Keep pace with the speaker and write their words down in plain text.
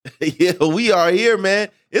Yeah, we are here, man.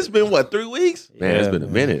 It's been what, 3 weeks? Man, it's been a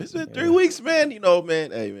minute. It's been 3 weeks, man. You know,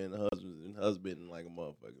 man. Hey, man, husband like a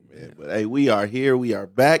motherfucker, man. But hey, we are here. We are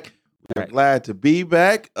back. We're glad to be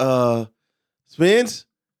back. Spence.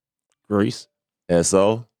 Grease.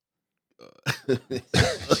 SO.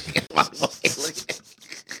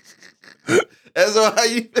 So how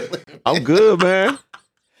you feeling? I'm good, man.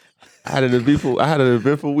 I had an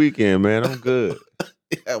eventful weekend, man. I'm good.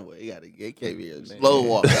 Yeah, well, he came here slow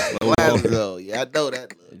walk. Yeah, I know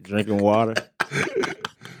that. Drinking water.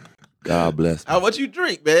 God bless me. How much you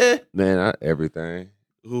drink, man? Man, everything.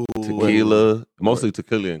 Ooh. Tequila, mostly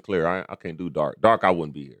tequila and clear. I can't do dark. Dark, I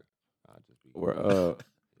wouldn't be here. I'd just be Where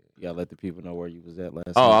you gotta let the people know where you was at last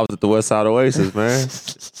I night. was at the West Side Oasis, man.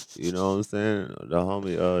 You know what I'm saying? The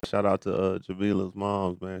homie, shout out to Jamila's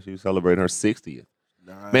moms, man. She was celebrating her 60th.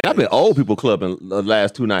 Nice. Man, I've been old people clubbing the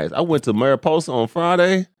last 2 nights. I went to Mariposa on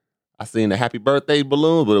Friday. I seen the happy birthday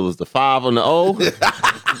balloon, but it was the 5 on the O.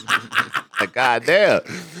 Like, God damn.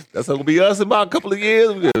 That's gonna be us in about a couple of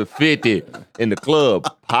years. We're gonna 50 in the club,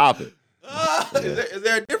 popping. Is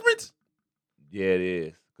there a difference? Yeah, it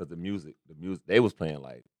is. Because the music, they was playing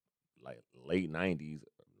like late 90s,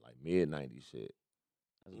 like mid 90s shit.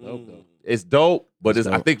 That's dope though. It's dope, but It's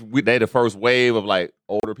I dope. think they the first wave of like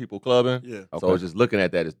older people clubbing. Yeah. So Okay. just looking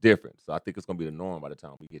at that is different. So I think it's gonna be the norm by the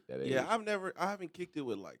time we get that age. Yeah, I haven't kicked it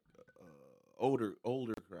with like older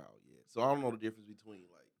crowd yet. So I don't know the difference between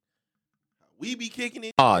like how we be kicking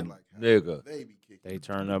it Oh, and like how nigga. they be kicking They it.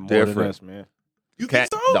 turn up more than Different. us, man. You Cat,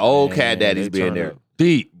 think so? the old Man, cat daddies they be in turn there up.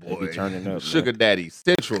 deep, They boy. be turning up, Sugar man. daddy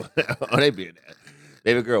central. Oh, they be in there.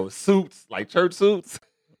 They the girl with suits, like church suits.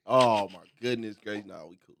 Oh my goodness, great. Nah,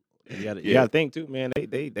 we cool. You gotta, Yeah. you gotta think too, man.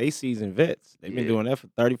 They seasoned vets. They've been Yeah. doing that for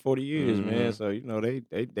 30, 40 years, man. Mhm. So you know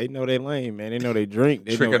they know their lane, man. They know they drink.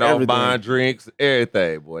 They Tricking know off everything. buying drinks,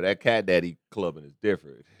 everything, boy. That cat daddy clubbing is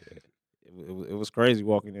different. It was crazy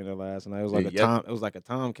walking in there last night. It was like a Yeah. time. It was like a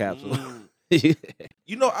time capsule. Mm.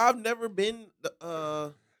 You know, I've never been.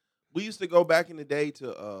 We used to go back in the day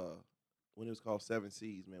to when it was called Seven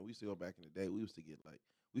Seas, man. We used to go back in the day. We used to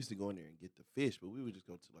go in there and get the fish, but we would just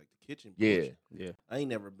go to like the kitchen. Yeah. portion. Yeah. I ain't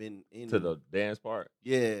never been in To the dance part.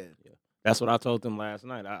 Yeah. That's what I told them last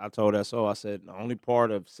night. I told SO, I said the only part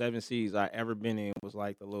of Seven Seas I ever been in was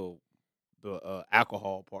like the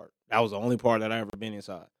alcohol part. That was the only part that I ever been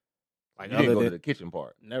inside. Like You didn't other go to than the kitchen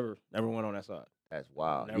part. never went on that side. That's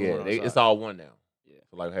wild. Never Yeah, went it's outside. all one now. Yeah.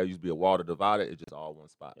 So like how it used to be a wall to divide it, it's just all one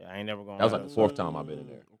spot. Yeah, I ain't never going. That was like the outside. 4th time I've been in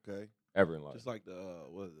there. Okay. Ever in life. Just like the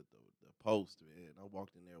what is it, the post, man. I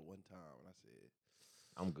walked in there one time and I said,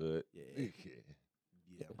 I'm good. Yeah.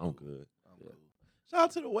 Yeah, I'm cool. good. I'm cool. Shout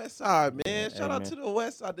out to the West Side, man. Yeah, Shout hey, out man. to the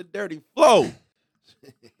West Side, the Dirty Flow.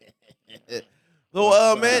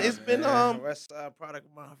 So, man, it's been West Side product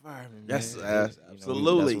of my environment. Yes, man. yes, You know,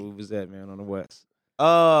 absolutely. that's where we was at, man, on the West.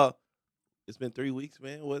 It's been 3 weeks,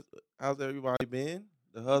 man. How's everybody been?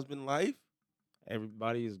 The husband life?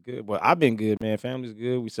 Everybody is good. Well, I've been good, man. Family's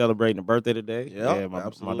good. We celebrating a birthday today. Yeah, my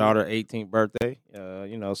absolutely. daughter 18th birthday.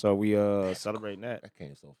 So we celebrating that. That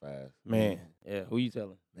came so fast. Man, yeah. Who you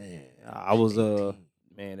telling? Man. I was 18.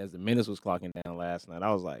 man, as the minutes was clocking down last night,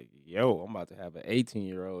 I was like, yo, I'm about to have an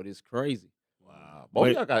 18-year-old. It's crazy. Wow. Both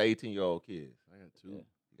of But- y'all got 18-year-old kids. I got two.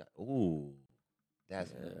 You got, ooh.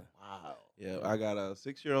 That's Yeah. wow. Yeah, I got a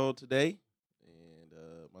 6-year-old today, and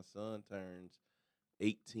my son turns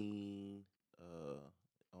 18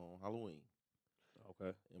 on Halloween,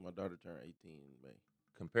 Okay. and my daughter turned 18 in May.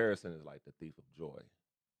 Comparison is like the thief of joy.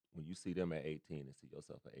 When you see them at 18 and see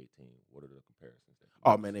yourself at 18, what are the comparisons? that you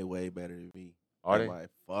Oh make? man, they way better than me. Are I'm they? like,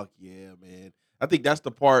 fuck yeah, man. I think that's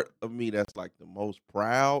the part of me that's like the most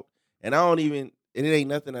proud, and I don't even. And it ain't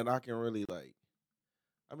nothing that I can really like.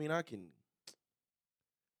 I mean, I can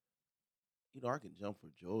jump for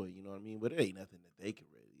joy, you know what I mean? But it ain't nothing that they can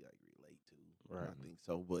really like relate to. Right. I think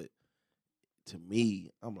so. But to me,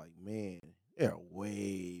 I'm like, man, they're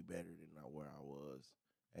way better than where I was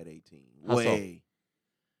at 18. How so? Way.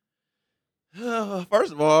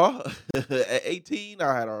 First of all, at 18,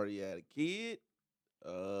 I had already had a kid.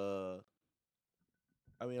 I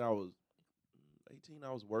mean, I was 18.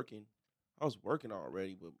 I was working. I was working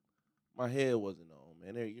already, but my head wasn't on,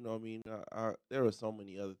 man. There, you know what I mean? There were so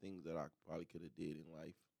many other things that I probably could have did in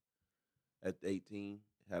life at 18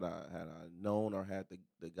 had I known or had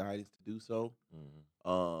the guidance to do so.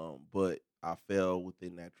 Mhm. But I fell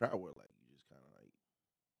within that trap where like you just kind of like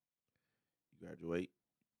you graduate,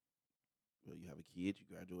 well, you have a kid, you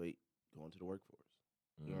graduate, go into the workforce.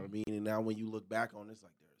 You know what I mean? And now when you look back on it, it's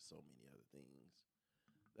like there are so many other things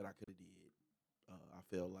that I could have did. I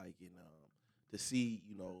feel like to see,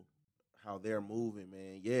 how they're moving,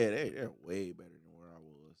 man. Yeah, they're way better than where I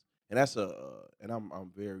was. and that's and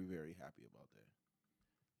I'm very very happy about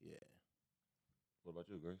that. Yeah. What about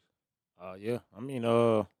you, Grace? Yeah. I mean,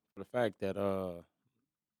 for the fact that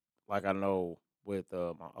like I know with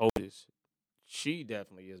my oldest, she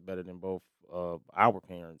definitely is better than both our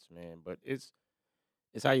parents, man. But it's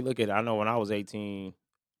how you look at it. I know when I was 18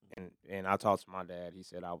 and I talked to my dad, he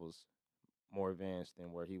said I was more advanced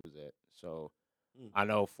than where he was at. So Mm. I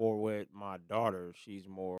know for with my daughter, she's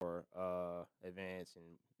more advanced,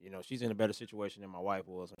 and she's in a better situation than my wife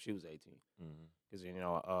was when she was 18. Mm-hmm. Because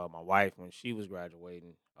my wife when she was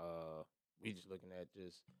graduating, we just looking at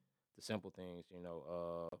just the simple things.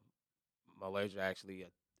 Malaysia actually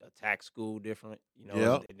attacked school different,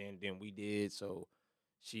 Yeah. than we did. So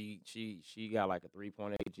she got like a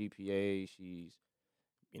 3.8 GPA. She's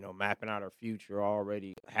mapping out her future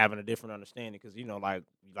already, having a different understanding. Because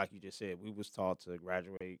like you just said, we was taught to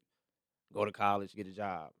graduate, go to college, get a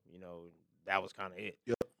job. That was kind of it.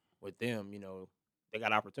 Yep. With them, they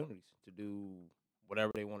got opportunities to do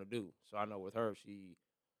whatever they want to do. So I know with her, she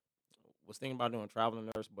was thinking about doing traveling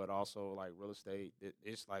nurse, but also like real estate.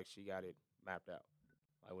 It's like she got it mapped out,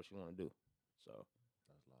 like what she want to do. So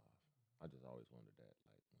That's live. I just always wondered that,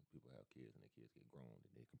 like when people have kids and their kids get grown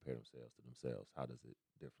and they compare themselves to themselves, how does it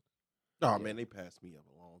differ? Oh Yeah. man, they passed me up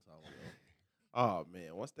a long time ago. Oh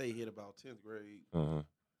man, once they hit about 10th grade, Uh-huh.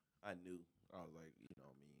 I knew. I was like,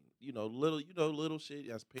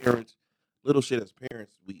 little shit as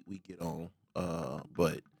parents, we get on.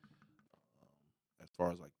 But as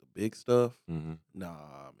far as like the big stuff, Mm-hmm.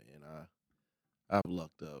 nah, man, I've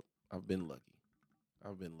lucked up. I've been lucky.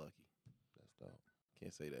 That's dope.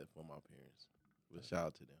 Can't say that for my parents, but shout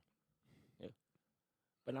out to them. yeah,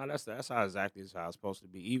 but no, that's how exactly is how it's supposed to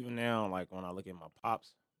be. Even now, like when I look at my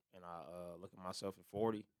pops and I look at myself at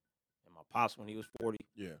 40, and my pops when he was 40,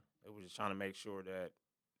 Yeah, it was just trying to make sure that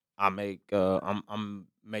I'm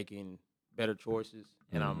making better choices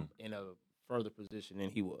and I'm in a further position than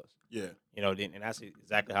he was. yeah, And that's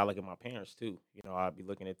exactly how I look at my parents too. I'd be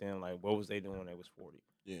looking at them like, what was they doing when they was 40?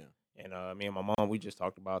 yeah, And me and my mom, we just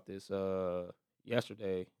talked about this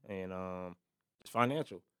yesterday, and it's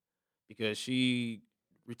financial because she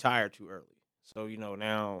retired too early. So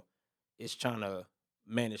now it's trying to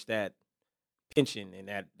manage that pension and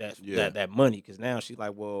Yeah. that money because now she's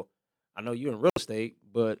like, well, I know you're in real estate,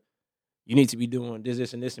 but you need to be doing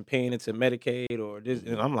this, and this, and paying into Medicaid or this.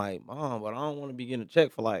 And I'm like, Mom, but I don't want to be getting a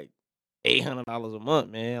check for like $800 a month,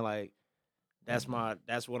 man. Like that's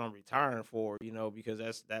what I'm retiring for, because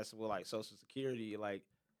that's what like Social Security, like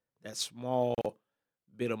that small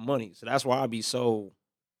bit of money. So that's why I be so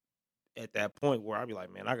at that point where I be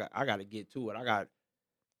like, man, I got to get to it. I got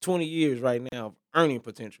 20 years right now of earning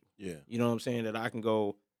potential. yeah. You know what I'm saying? That I can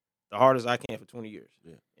go the hardest I can for 20 years.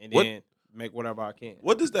 Yeah. And What- then make whatever I can.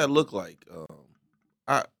 What does that look like?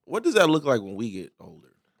 What does that look like when we get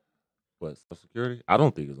older? But Social Security, I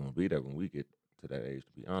don't think it's gonna be there when we get to that age,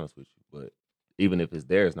 to be honest with you. But even if it's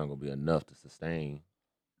there, it's not gonna be enough to sustain,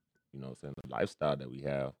 the lifestyle that we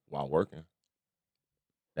have while working.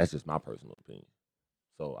 That's just my personal opinion.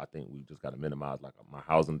 So I think we just gotta minimize like my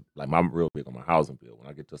housing. Like I'm real big on my housing bill. When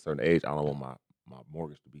I get to a certain age, I don't want my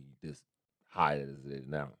mortgage to be this high as it is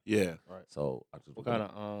now. Yeah, Right. So I just What kind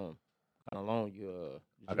of loan you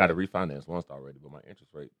I got to refinance once already, but my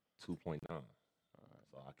interest rate 2.9.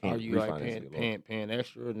 So I can't Are you like refinance it. paying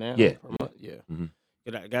extra now? Yeah, per month? Yeah. Mhm.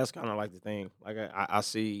 That's kind of like the thing. Like I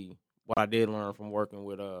see what I did learn from working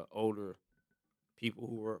with older people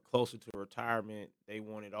who were closer to retirement. They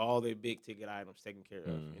wanted all their big ticket items taken care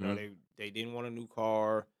of. They didn't want a new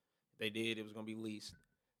car. If they did, it was gonna be leased.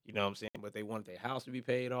 You know what I'm saying? But they wanted their house to be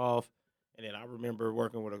paid off. And then I remember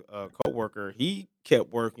working with a coworker. He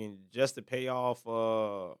kept working just to pay off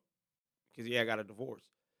because he had got a divorce.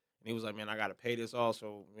 And he was like, man, I got to pay this off.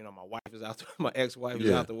 So, my wife is out, my ex-wife is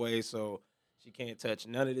Yeah. out the way. So she can't touch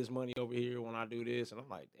none of this money over here when I do this. And I'm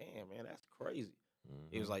like, damn, man, that's crazy.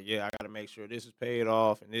 He was like, yeah, I got to make sure this is paid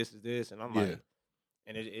off and this is this. And I'm Yeah. like,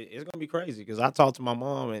 and it's going to be crazy because I talked to my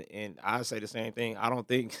mom and I say the same thing. I don't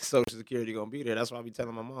think Social Security going to be there. That's why I be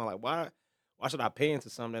telling my mom, like, why should I pay into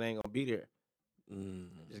something that ain't going to be there?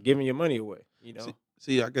 Just giving your money away,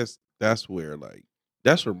 See, I guess that's where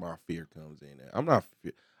my fear comes in. At. I'm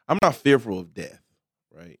not fearful of death,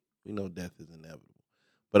 right? We know death is inevitable,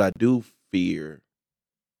 but I do fear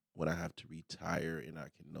when I have to retire and I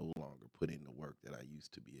can no longer put in the work that I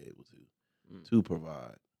used to be able to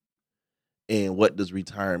provide. And what does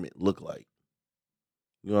retirement look like?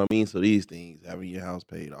 You know what I mean? So these things, having your house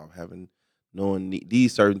paid off, knowing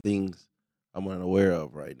these certain things, I'm unaware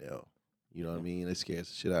of right now. You know what I mean? It scares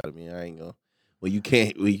the shit out of me. I ain't gonna. When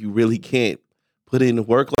you really can't put in the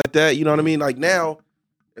work like that. You know what I mean? Like now,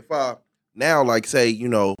 if I now like say, you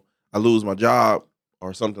know, I lose my job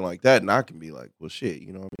or something like that, and I can be like, well, shit,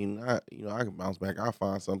 you know what I mean? I can bounce back. I'll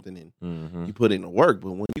find something, and Mm-hmm. you put in the work.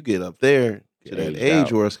 But when you get up there to that aged age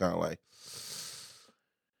out. where it's kind of like,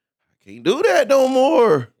 I can't do that no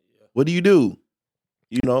more. What do?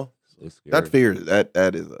 You know, It's scary. that fear,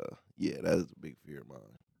 that is a big fear of mine.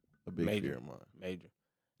 A big Major. fear of mine. Major.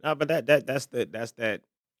 No, but that's that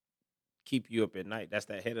keep you up at night. That's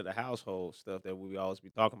that head of the household stuff that we always be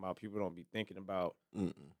talking about. People don't be thinking about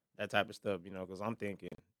Mm-mm. that type of stuff, you know, because I'm thinking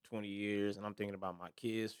 20 years and I'm thinking about my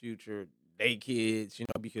kids' future, they kids, you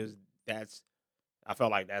know, because I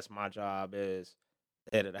felt like that's my job as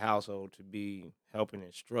the head of the household to be helping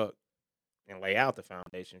instruct and lay out the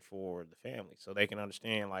foundation for the family so they can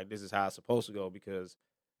understand like this is how it's supposed to go. Because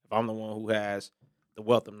if I'm the one who has the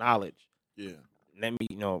wealth of knowledge, Yeah. let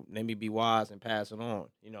me be wise and pass it on.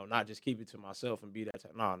 You know, not just keep it to myself and be that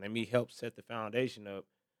type. No, let me help set the foundation up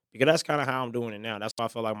because that's kind of how I'm doing it now. That's why I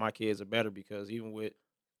feel like my kids are better because even with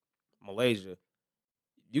Malaysia,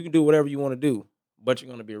 you can do whatever you want to do, but you're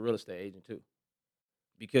going to be a real estate agent too.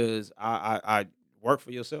 Because I work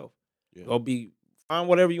for yourself. Yeah. Find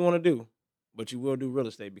whatever you want to do, but you will do real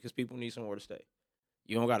estate because people need somewhere to stay.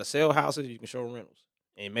 You don't got to sell houses. You can show rentals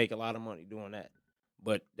and make a lot of money doing that.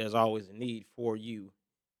 But there's always a need for you,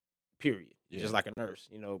 period. Yeah. Just like a nurse.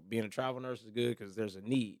 You know, being a travel nurse is good because there's a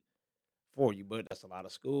need for you, but that's a lot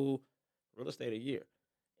of school, real estate a year.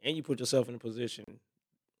 And you put yourself in a position,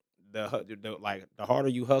 the harder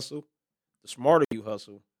you hustle, the smarter you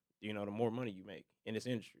hustle, you know, the more money you make in this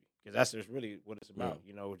industry. Because that's just really what it's about,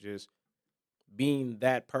 you know, just being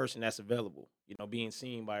that person that's available, you know, being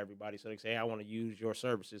seen by everybody. So they say, hey, I want to use your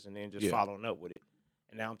services and then just following up with it.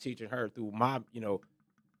 And now I'm teaching her through my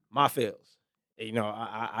fails. You know,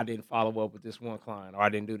 I didn't follow up with this one client or I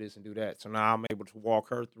didn't do this and do that. So now I'm able to walk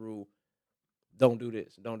her through don't do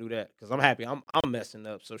this, don't do that. Because I'm happy I'm messing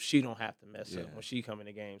up so she don't have to mess up when she come in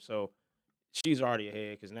the game. So she's already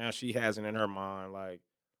ahead because now she has it in her mind like,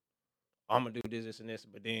 I'm going to do this and this.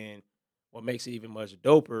 But then what makes it even much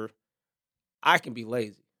doper, I can be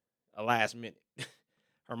lazy a last minute.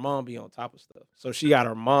 Her mom be on top of stuff. So she got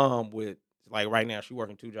her mom with, like right now, she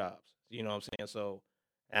working 2 jobs. You know what I'm saying? So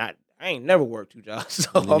I ain't never worked 2 jobs. So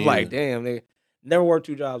I'm like, damn, they never worked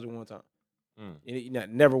 2 jobs at one time. You know,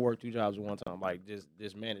 never worked 2 jobs at one time. Like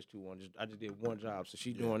just managed to one. I just did 1 job. So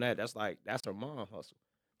she doing that. That's her mom hustle.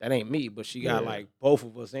 That ain't me, but she got like both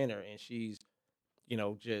of us in her, and she's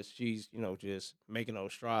just making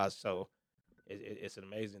those strides. So it's an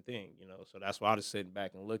amazing thing, you know. So that's why I just sit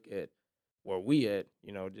back and look at where we at,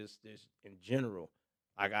 you know, just in general.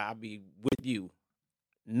 Like I be with you,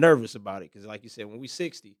 nervous about it, because like you said, when we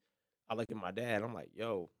 60, I look at my dad, I'm like,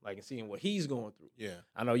 yo, like and seeing what he's going through. Yeah.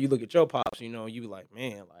 I know you look at your pops, you know, you be like,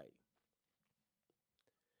 man, like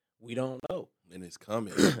we don't know, and it's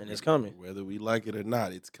coming, and it's coming, whether we like it or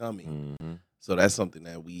not. It's coming. Mm-hmm. So that's something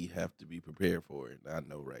that we have to be prepared for. And I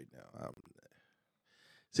know right now.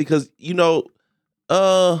 See, because you know,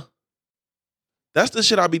 that's the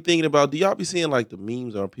shit I be thinking about. Do y'all be seeing like the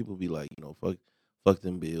memes or people be like, you know, fuck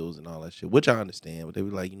them bills and all that shit, which I understand, but they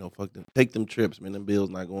be like, you know, fuck them, take them trips, man. Them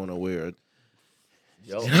bills not going nowhere.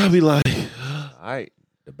 Yo. And I be like, all right,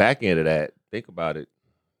 the back end of that, think about it.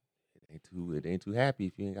 It ain't too happy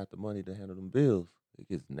if you ain't got the money to handle them bills. It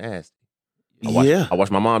gets nasty. I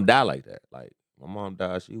watched my mom die like that. Like my mom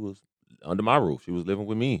died, she was under my roof. She was living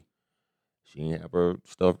with me. She didn't have her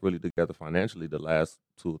stuff really together financially the last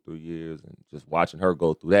 2 or 3 years, and just watching her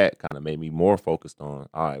go through that kind of made me more focused on,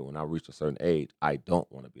 all right, when I reach a certain age, I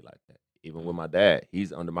don't want to be like that. Even with my dad,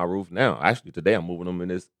 he's under my roof now. Actually, today I'm moving him in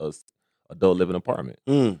this adult living apartment.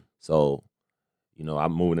 So, you know,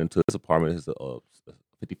 I'm moving into this apartment. It's a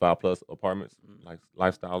 55 plus apartments, like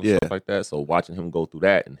lifestyle and stuff like that. So watching him go through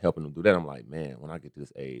that and helping him do that, I'm like, man, when I get to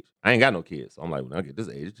this age, I ain't got no kids. So I'm like, when I get this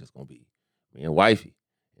age, it's just gonna be me and wifey.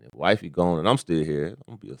 And if wifey gone and I'm still here, it's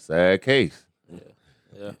gonna be a sad case.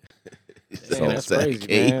 Yeah. So that's crazy,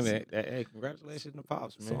 man. Hey, congratulations to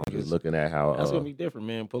pops, man. So I'm just looking at how that's gonna be different,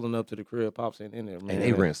 man. Pulling up to the crib, pops ain't in there, man. And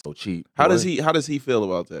they rent so cheap. How does he feel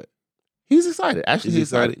about that? He's excited. Actually, he's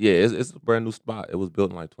excited. excited? Yeah, it's a brand new spot. It was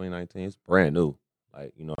built in like 2019. It's brand new.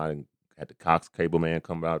 Like, you know, I had the Cox cable man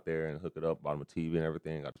come out there and hook it up, bought him a TV and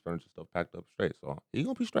everything, got the furniture stuff packed up straight. So he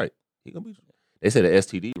gonna be straight. They say the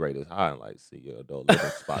STD rate is high in like your adult living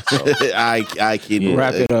spots. So. I can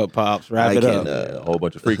wrap it up, pops. Wrap it up. A whole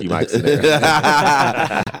bunch of freaky mics in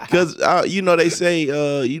there. Because you know they say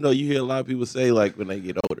you know you hear a lot of people say like when they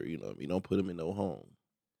get older, you know, you don't put them in no home.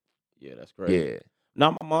 Yeah, that's crazy. Yeah.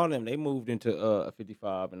 Now my mom and them, they moved into a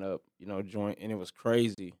 55 and up, you know, joint, and it was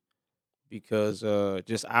crazy because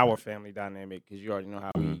just our family dynamic. Because you already know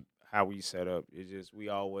how we set up. It's just we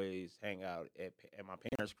always hang out at my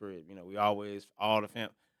parents' crib. You know, we always all the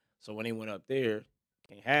family. So when they went up there,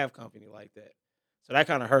 can't have company like that. So that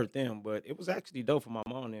kind of hurt them, but it was actually dope for my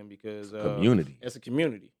mom and them because Community. it's a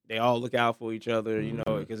community. They all look out for each other, you know,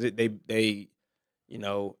 Mhm. because they, you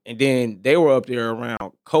know, and then they were up there around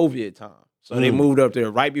COVID time. So they moved up there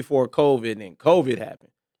right before COVID, and then COVID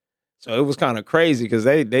happened. So it was kind of crazy because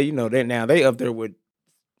they you know they up there with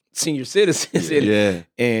senior citizens, Yeah.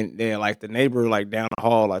 and then like the neighbor like down the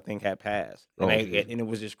hall I think had passed, and, Oh, and it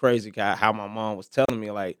was just crazy how my mom was telling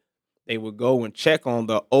me like they would go and check on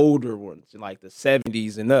the older ones, like the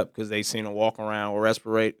 70s and up, because they seen them walk around with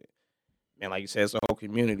respirator. Man, like you said, it's a whole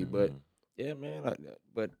community, but. Mhm. Yeah, man.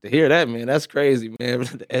 But to hear that, man, that's crazy, man.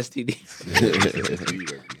 The STDs.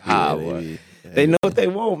 High, Yeah, boy. They know what they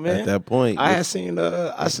want, man. At that point. I seen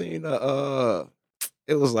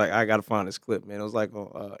it was like, I gotta find this clip, man. It was like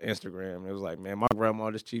on Instagram. It was like, man, my grandma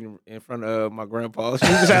just cheating in front of my grandpa. She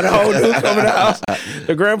just had a whole dude come in the house.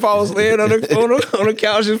 The grandpa was laying on the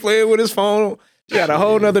couch just playing with his phone. She got a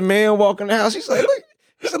whole nother man walking the house. She's like, look.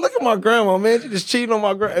 He said, look at my grandma, man. She just cheating on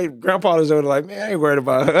my grandpa. Was over like, man, I ain't worried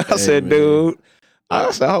about her. I said, man. dude.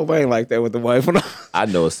 I said, I hope I ain't like that with the wife. I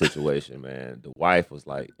know a situation, man. The wife was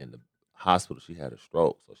like in the hospital. She had a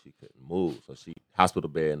stroke, so she couldn't move. So she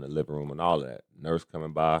hospital bed in the living room and all that. Nurse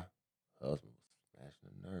coming by, husband was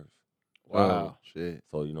smashing the nurse. Wow. Oh, shit.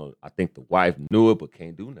 So, you know, I think the wife knew it but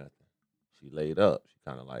can't do nothing. She laid up. She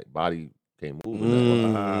kind of like body can't move.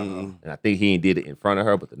 And I think he ain't did it in front of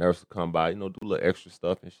her, but the nurse would come by, you know, do a little extra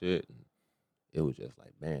stuff and shit. And it was just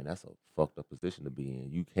like, man, that's a fucked up position to be in.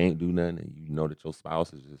 You can't do nothing, and you know that your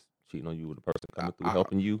spouse is just cheating on you with the person coming through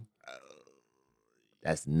helping you.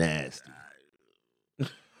 That's nasty.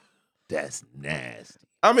 That's nasty.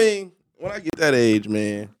 I mean, when I get that age,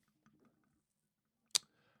 man,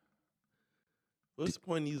 what's the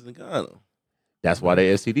point of using a condom? That's why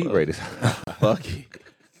they STD rated. Fuck it.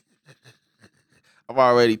 I'm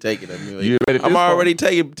already taking a million. You ready I'm already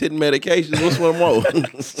taking 10 medications. What's one more?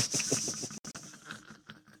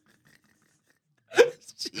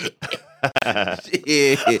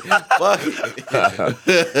 Shit. Fuck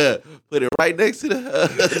it. Put it right next to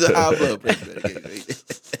the high blood pressure medication.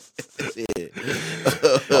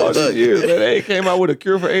 All these years, man. They ain't came out with a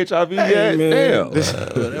cure for HIV yet. man. Damn.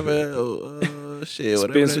 Whatever. Shit.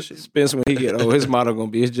 Whatever. that shit. Spence when he get old, his motto gonna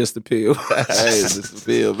be, it's just a pill. Hey, this is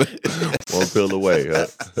Bill, man. One pill away, huh?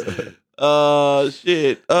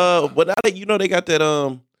 Shit. But now that you know they got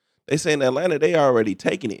that they say in Atlanta they already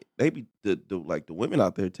taking it. They be the women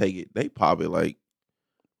out there take it. They pop it like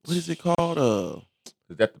what is it called?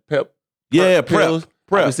 Is that the PEP? Yeah, pills?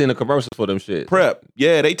 prep. I've seen the commercials for them shit. Prep.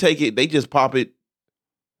 Yeah, they take it. They just pop it,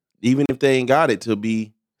 even if they ain't got it to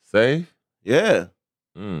be. Safe? Yeah.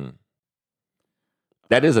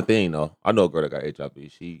 That is a thing, though. I know a girl that got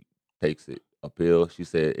HIV. She takes it, a pill. She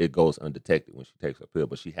said it goes undetected when she takes a pill,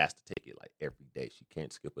 but she has to take it like every day. She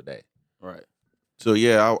can't skip a day. Right. So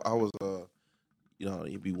yeah, I was you know,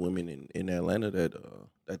 it be women in Atlanta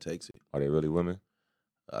that takes it. Are they really women?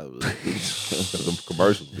 I was Them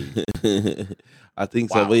commercials be. I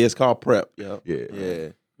think Wow. so. But it's called prep. Yeah. Yeah. Yeah.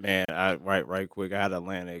 Man, right quick. I had an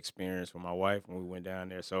Atlanta experience with my wife when we went down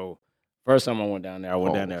there. So first time I went down there,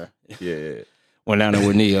 went down there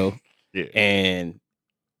with Neo. Yeah. And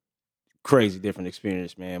crazy different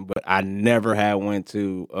experience, man. But I never had went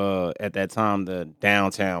to at that time the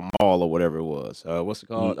downtown mall or whatever it was. What's it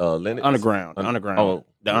called? Lennox? Underground. Oh.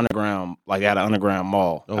 The underground, like they had an underground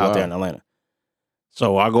mall Oh, out there wow. in Atlanta.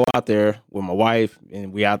 So I go out there with my wife,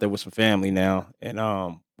 and we out there with some family now, and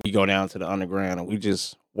we go down to the underground, and we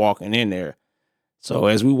just walking in there. So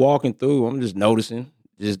as we walking through, I'm just noticing,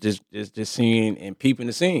 just seeing and peeping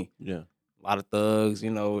the scene. Yeah. A lot of thugs,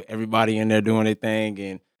 you know, everybody in there doing their thing,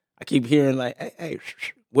 and I keep hearing like, hey,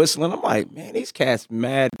 whistling. I'm like, man, these cats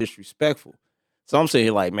mad disrespectful. So I'm sitting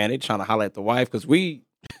here like, man, they trying to holler at the wife because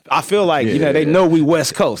I feel like, you know, they know we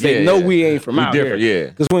West Coast. They know we ain't from out here. Yeah.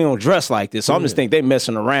 Because we don't dress like this. So I'm just think they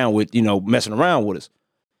messing around with us.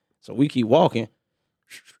 So we keep walking.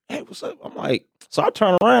 Hey, what's up? I'm like, so I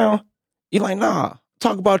turn around. You're like, nah,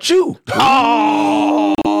 talk about you.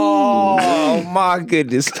 Oh, my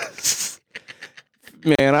goodness.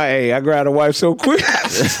 Man, I grabbed a wife so quick.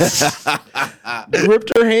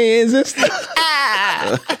 Ripped her hands and stuff.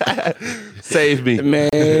 Save me. Man,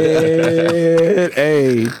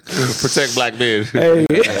 hey. Protect black men. Hey.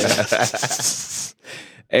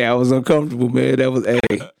 Hey, I was uncomfortable, man. That was,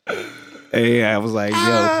 hey, I was like,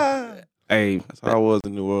 yo, hey. That's how I was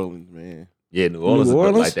in New Orleans, man. Yeah, New Orleans is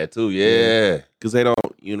like that too. Yeah. Because they don't,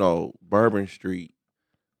 you know, Bourbon Street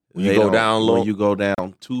When you go down low, when you go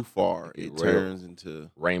down too far, It it get real. turns into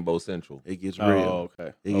Rainbow Central. it gets real. Oh,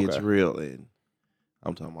 okay. It gets real, and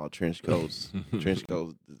I'm talking about trench coats. Trench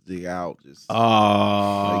coats dig out just Oh,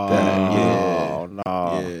 like that. Yeah,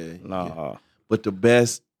 no, yeah. no. But the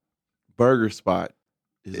best burger spot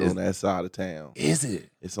is Is- on that side of town. Is it?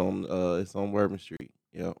 It's on Bourbon Street.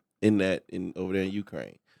 Yep. In over there in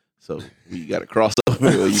Ukraine. So when you gotta cross over.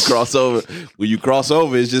 When you cross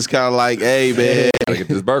over, it's just kind of like, hey man, Gotta get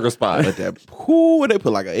this burger spot. but that whoo, they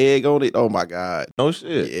put like an egg on it. Oh my god. No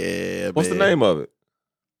shit. Yeah. What's man. the name of it?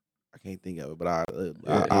 I can't think of it, but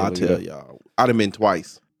yeah, I'll tell y'all. I'd have been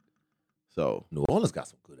twice. So New Orleans got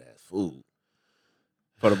some good ass food.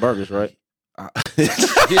 For the burgers, right?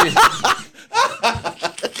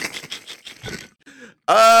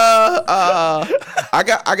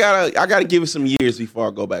 I gotta give it some years before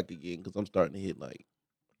I go back again because I'm starting to hit like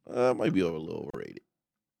might be a little overrated.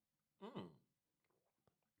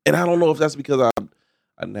 And I don't know if that's because I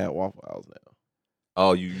didn't have Waffle House now.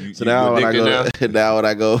 Oh, you So you now when I addicted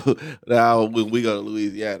go now when we go to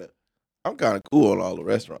Louisiana, I'm kind of cool on all the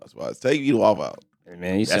restaurants. But take you to Waffle House. Hey,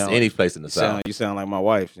 man, you That's sound any place in the South. you sound like my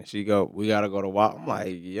wife, and she go, "We gotta go to Waffle." I'm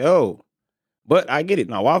like, "Yo," but I get it.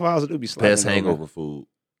 Now Waffle House do be slapping. Best hangover food.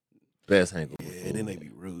 Best hangover Yeah, food. then they be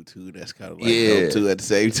rude too. That's kind of like Yeah. dope too at the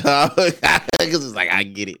same time because it's like I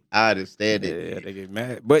get it, I understand Yeah, it. they get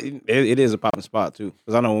mad, but it is a popping spot too.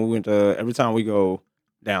 Because I know when we went to every time we go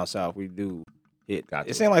down south, we do hit. Got It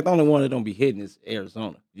to. seems like the only one that don't be hitting is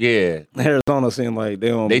Arizona. Yeah. Arizona seem like they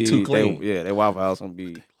don't. They be, too clean. Their Waffle House don't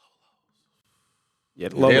be. Yeah,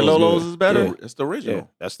 the Their Lolo's good. is better? Yeah, It's the original. yeah,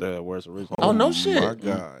 that's where it's original. Oh, no shit. My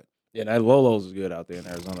God, Yeah, that Lolo's is good out there in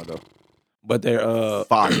Arizona though. But they're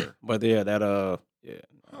fire. but yeah, that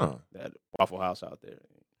Huh. that Waffle House out there.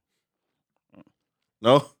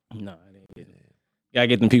 No, No, it ain't good. Gotta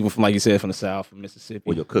get them people from, like you said, from the South, from Mississippi.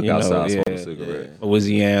 Or your cook you know, outside smoking a yeah. cigarette.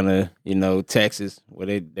 Louisiana, Texas, where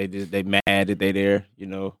they mad that they there,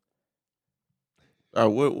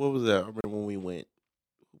 what was that? I remember when we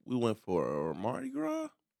went for Mardi Gras,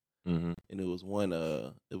 Mm-hmm. and it was one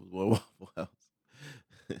Waffle House.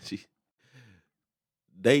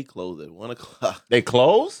 They closed at 1:00. They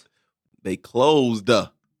close? They closed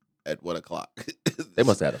at 1:00. They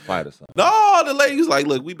must have had a fight or something. No, the lady was like,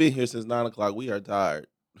 "Look, we've been here since 9:00. We are tired."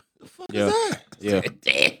 The fuck Yeah. is that? Yeah.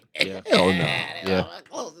 Yeah. Hell no. Yeah.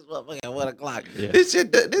 Close this motherfucker at 1:00. Yeah. This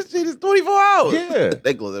shit is 24 hours. Yeah.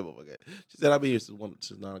 They closed that motherfucker. She said, "I've been here since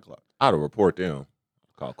 9:00." I'd have report them.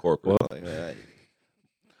 Call corporate. Like, man,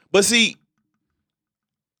 but see,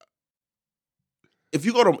 if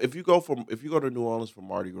you go to New Orleans for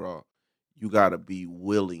Mardi Gras, you gotta be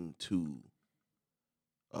willing to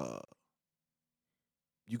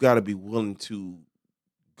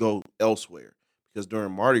go elsewhere because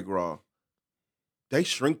during Mardi Gras, they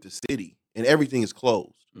shrink the city and everything is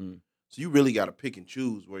closed. Mm. So you really got to pick and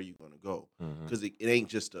choose where you're gonna go Mhm. because it ain't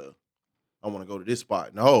just I want to go to this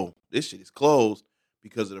spot. No, this shit is closed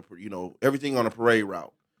because of everything on the parade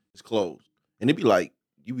route is closed, and it'd be like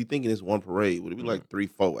you be thinking it's one parade, but it'd be like 3,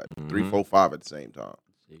 4, Mhm. 4, 5 at the same time,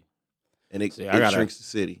 See. and it I gotta- shrinks the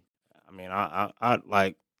city. I mean,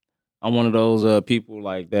 I'm one of those people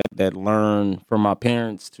like that learn from my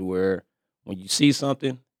parents to where when you see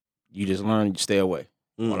something, you just learn, you stay away.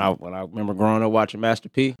 Mm. When I remember growing up watching Master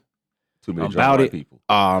P, Too many I'm drunk about white it. people.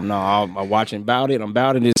 no, I'm watching about it. I'm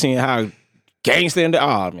about it and seeing how gangster and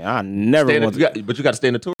man, I never Stay in want the- but you got to stay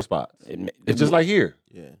in the tour spots. It's just like here.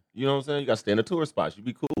 Yeah, You know what I'm saying? You got to stay in the tour spots. You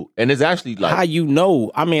be cool. And it's actually how like, you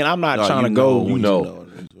know. I mean, I'm not No, trying to you go. know you when know.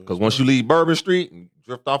 because once you leave Bourbon Street and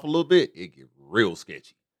drift off a little bit, it get real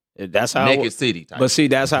sketchy. That's how. Naked City type. But see,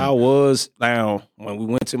 that's how it was. Now, when we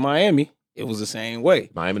went to Miami, it was the same way.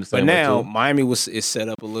 Miami the But same way now too. Miami is set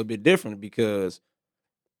up a little bit different because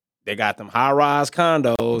they got them high rise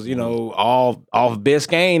condos, all off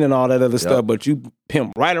Biscayne and all that other stuff. But you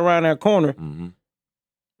pimp right around that corner, Mm-hmm.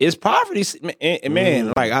 it's poverty. And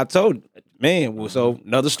man, like I told, man. Well, so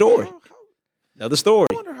another story. Another story.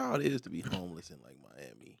 I wonder how it is to be homeless in like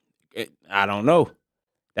Miami. I don't know.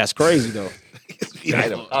 That's crazy though. I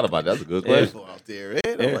never thought about that. That's a good Yeah. question. Go out there, man.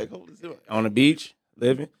 I'm Yeah. like homeless. On the beach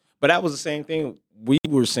living. But that was the same thing we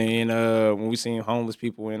were saying when we seen homeless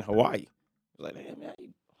people in Hawaii. Like, damn, man,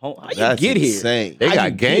 how you That's get here? insane. They How you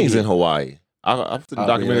got get gangs here? in Hawaii. I've seen a I mean,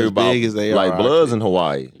 documentary as about big as they like are, Bloods actually. in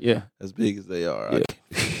Hawaii. Yeah. As big as they are. Yeah.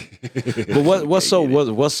 But what's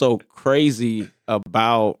so crazy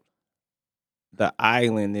about the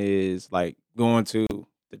island is like going to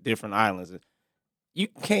the different islands. You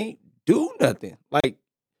can't do nothing. Like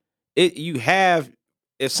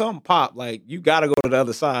if something pop, like you gotta go to the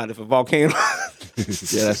other side if a volcano. Yeah,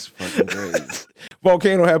 that's fucking crazy.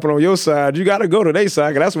 volcano happen on your side, you got to go to their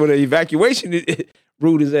side, 'cause that's where the evacuation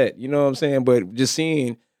route is at. You know what I'm saying? But just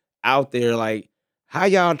seeing out there, like, how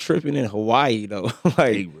y'all tripping in Hawaii though?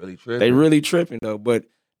 They Like, really tripping. they really tripping though. But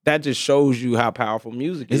that just shows you how powerful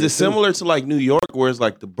music is. Is it too. similar to like New York, where it's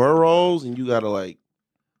like the boroughs and you gotta like,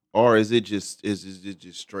 or is it just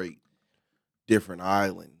straight different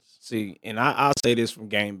islands? See, and I'll say this from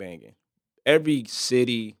game banging. Every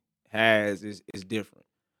city is different.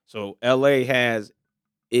 So LA has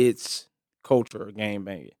its culture of game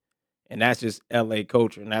banging. And that's just LA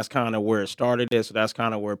culture. And that's kind of where it started at. So that's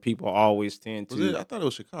kind of where people always tend Was it? to. I thought it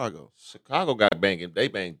was Chicago. Chicago got banging. They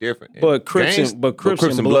bang different. But Crips and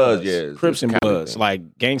Bloods, yeah, it's Crips and Cali Bloods, thing.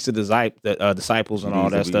 like Gangsta Disciples and all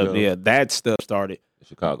that GDs, stuff. WO. Yeah, that stuff started.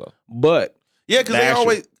 Chicago. But Yeah,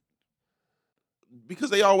 because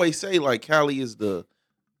The they always say like Cali is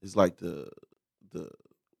like the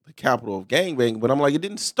capital of gangbang, but I'm like, it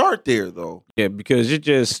didn't start there though. yeah, because it It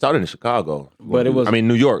just started in Chicago. But it was- I mean,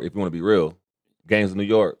 New York, if you want to be real. Gangs of New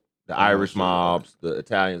York, the Irish sure. mobs, the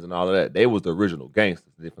Italians, and all of that. They was the original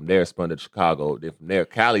gangsters. Then from there, spun to Chicago. Then from there,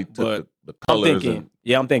 Cali took But the I'm colors.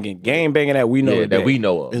 thinking game banging that we know yeah, today. that we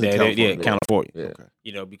know of. Is Yeah, California. California. Yeah. Okay.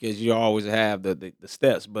 You know, because you always have the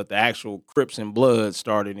steps, but the actual Crips and Bloods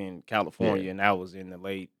started in California, Yeah. and that was in the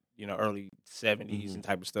late, early 70s Mhm. and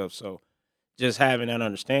type of stuff. So just having that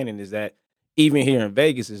understanding is that even here in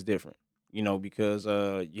Vegas is different, because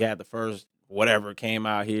you had the first whatever came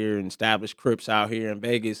out here and established Crips out here in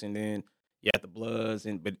Vegas, and then you had the Bloods,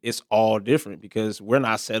 but it's all different because we're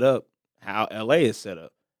not set up how LA is set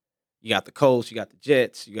up. You got the Colts, you got the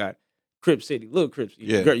Jets, you got Crip City, Little Crips.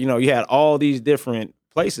 Yeah. You had all these different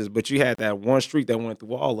places, but you had that one street that went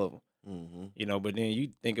through all of them. Mm-hmm. But then you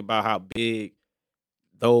think about how big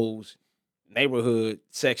those neighborhood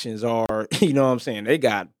sections are. You know what I'm saying? They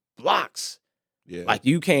got blocks. Yeah. Like,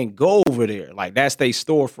 you can't go over there. Like, that's their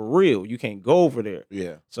store for real. You can't go over there.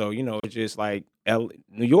 yeah. So, it's just like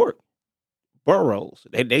New York boroughs.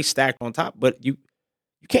 They stacked on top, but you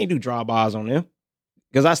can't do drive-bys on them.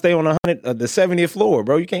 Because I stay on the 70th floor,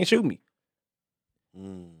 bro. You can't shoot me.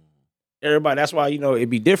 Mm. Everybody, that's why, it'd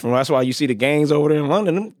be different. That's why you see the gangs over there in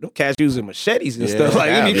London. Them cats using machetes and Yeah, stuff.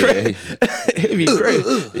 Like, it'd be yeah. crazy. It'd be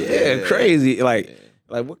crazy. Yeah, crazy. Like,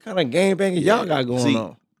 what kind of gang banging y'all got going See,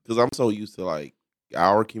 on? Because I'm so used to like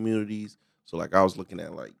our communities. So like I was looking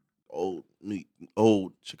at like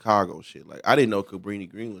old Chicago shit. Like I didn't know Cabrini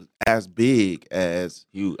Green was as big as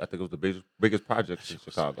Huge. I think it was the biggest project in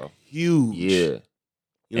Chicago. huge. Yeah.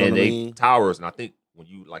 You know And what I they mean? towers, and I think when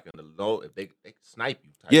you like in the low, if they can snipe you.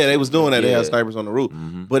 type Yeah, they shit. was doing that. They Yeah. had snipers on the roof.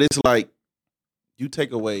 Mhm. But it's like you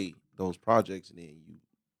take away those projects and then you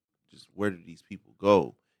just, where do these people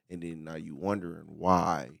go? And then now you wondering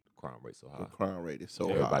why Crime rate so the high. crime rate is so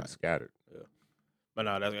Everybody high. scattered. But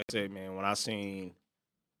no, that's what I said, man. When I seen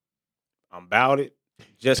I'm About It,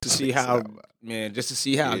 just to see how, just to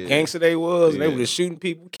see how Yeah. gangster they was, and they Yeah. were just shooting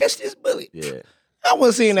people. Catch this bullet. Yeah. I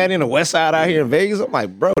wasn't seeing that in the West Side out here in Vegas. I'm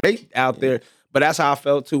like, bro, they out there. But that's how I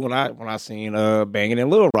felt too when I seen Banging in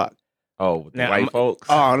Little Rock. Oh, with the Now, white folks.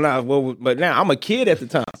 Oh no, well, but now I'm a kid at the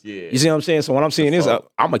time. yeah. You see what I'm saying? So when I'm seeing this, That's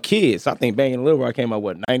all. I'm a kid. So I think Banging in Little Rock came out,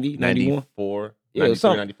 what, 90, 91? 94, Yeah, 93,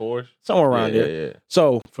 something. 94. Somewhere around yeah, there. Yeah.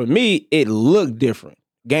 So for me, it looked different.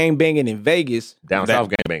 Gang banging in Vegas. Down that- south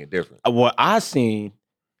gang banging different. What I seen,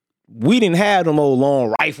 we didn't have them old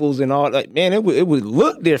long rifles and all that. Man, it would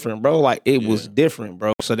look different, bro. Like it was Yeah. different,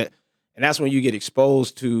 bro. And that's when you get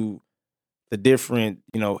exposed to the different,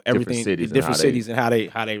 everything, cities the and how different they- cities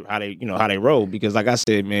and how they roll. Because like I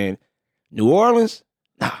said, man, New Orleans,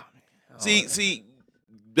 nah. See,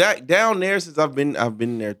 back down there since I've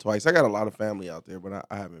been there twice. I got a lot of family out there, but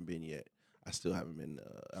I haven't been yet. I still haven't been.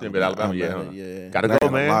 Still been Alabama yet, huh? Yeah, Gotta And I go,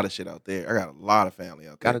 got man. A lot of shit out there. I got a lot of family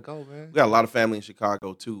out there. Gotta go, man. We got a lot of family in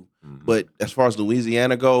Chicago too. Mhm. But as far as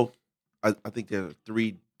Louisiana go, I think there are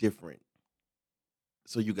three different.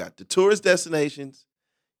 So you got the tourist destinations.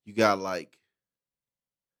 You got like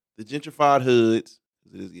the gentrified hoods.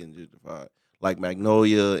 'Cause it is getting gentrified. Like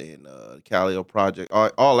Magnolia and Calio Project.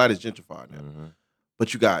 All that is gentrified now. Mhm.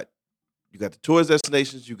 But you got the tourist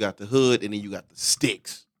destinations, you got the hood, and then you got the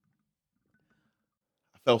sticks.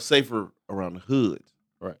 I felt safer around the hood.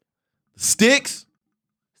 Right. The sticks,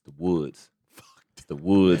 It's the woods. It's the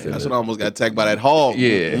woods. that's and when I almost got attacked by that hog.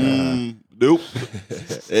 Yeah. Nope.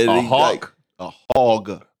 And a he hawk. a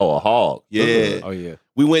hog. Oh, a hog. Yeah. Oh yeah.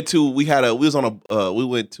 We went to we was on a we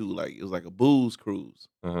went to like it was like a booze cruise.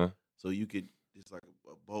 Uh-huh. So you could it's like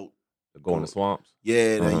a boat. Go in the swamps.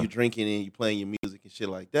 Yeah, and then Uh-huh. you drinking and you playing your music and shit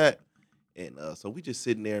like that. And so we just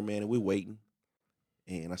sitting there, man, and we're waiting.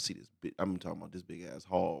 And I see this I'm talking about this big ass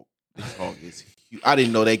hog This hog is huge. I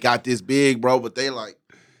didn't know they got this big, bro, but they like,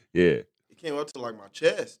 Yeah. it came up to like my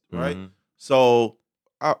chest, right? Mhm. So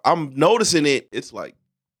I'm noticing it. It's like,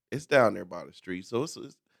 it's down there by the street. So it's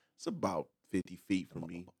about 50 feet from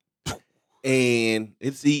me. And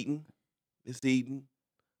it's eating,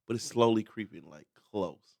 but it's slowly creeping like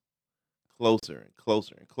closer and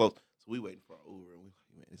closer and closer. So we waiting for our Uber. And we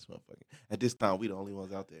like, man, this motherfucker. At this time, we the only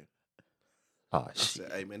ones out there. Oh I shit.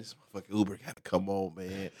 said, hey man, this motherfucking Uber got to come on,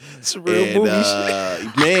 man. It's a real And, movie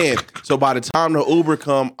shit. man, so by the time the Uber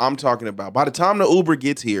come, I'm talking about, by the time the Uber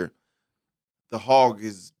gets here, the hog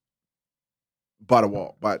is by the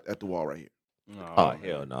wall, at the wall right here. Oh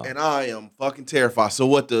hell no. And I am fucking terrified. So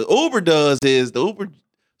what the Uber does is the Uber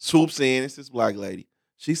swoops in. It's this black lady.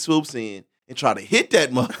 She swoops in and try to hit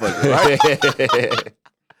that motherfucker, right?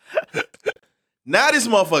 Now this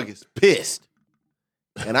motherfucker's pissed.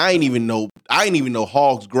 And I ain't even know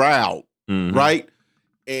hogs growled, Mhm. right?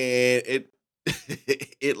 And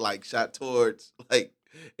it like shot towards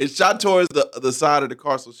the side of the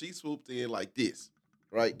car. So she swooped in like this,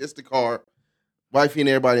 right? This the car. Wifey and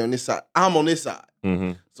everybody on this side. I'm on this side.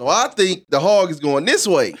 Mhm. So I think the hog is going this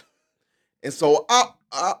way. And so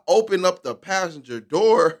I open up the passenger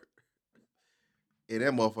door. And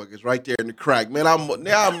that motherfucker's right there in the crack. Man, I'm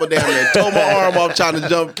down there, tore my arm off trying to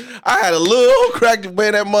jump. I had a little crack,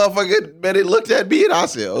 man, that motherfucker, man, it looked at me and I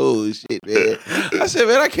said, oh shit, man. I said,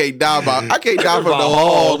 man, I can't die from the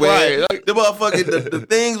hog, man. Right. Like, The motherfucker, the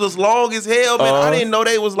things was long as hell, man. I didn't know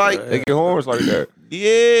they was like, they get horns like that. yeah.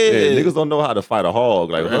 Yeah, niggas don't know how to fight a hog.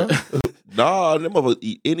 Like, huh? Nah, them motherfuckers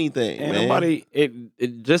eat anything, Ain't man. nobody.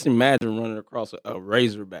 It just imagine running across a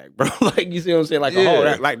razorback, bro. Like you see what I'm saying? Like a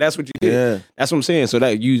Yeah. hog. Like that's what you did. Yeah. That's what I'm saying. So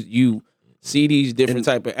that you see these different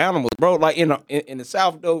type of animals, bro. Like in the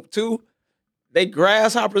South though too, they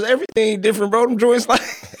grasshoppers, everything different, bro. Them joints like.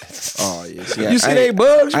 Oh yeah. See, You see they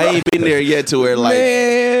bugs, bro? I ain't been there yet to where like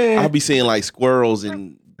man. I'll be seeing like squirrels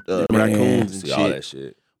and raccoons and See shit. all that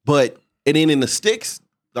shit. But and then in the sticks,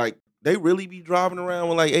 like they really be driving around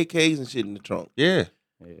with like AKs and shit in the trunk. Yeah.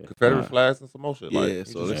 Yeah. Confederate flags and some more shit. Yeah, Like,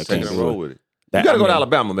 so so that's just taking a can't do roll it. with it. That- You gotta I go to mean-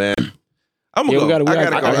 Alabama, man. I'm gonna Yeah, go. we gotta- I gotta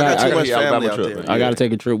go. I got too gotta much be Alabama family out trip, there. man. I gotta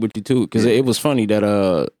take a trip with you too, because it was funny that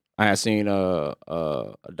I had seen a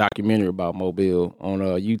documentary about Mobile on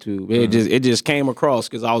YouTube. It just came across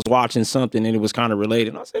because I was watching something and it was kind of related.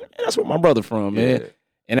 And I said, man, that's where my brother from, man. Yeah.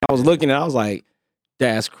 And I was looking and I was like,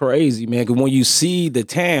 that's crazy, man. Because when you see the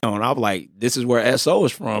town, I'm like, this is where SO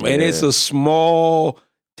is from, and it's Yeah. a small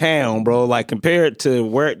town, bro. Like compared to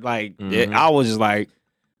where, like, Mhm. I was just like,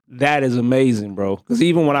 that is amazing, bro. Because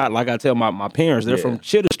even when I tell my parents, they're from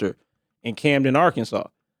Chittister in Camden, Arkansas.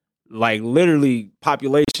 Like literally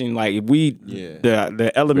population, like if we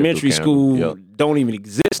the elementary Camden, school yep. don't even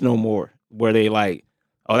exist no more. Where they like,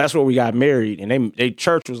 oh, that's where we got married, and they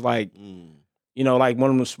church was like, you know, like one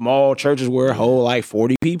of them small churches where it hold like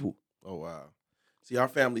 40 people. Oh wow. See, our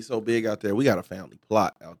family's so big out there. We got a family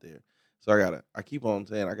plot out there. So I keep on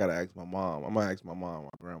saying I gotta ask my mom. I'm gonna ask my mom, my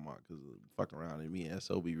grandma, because fucking around and me and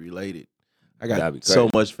SO be related. I That'd got be so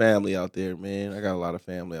crazy. much family out there, man. I got a lot of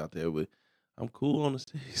family out there, but I'm cool on the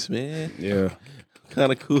sticks, man. Yeah.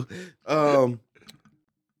 Kind of cool.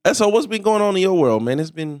 So what's been going on in your world, man?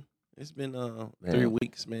 It's been 3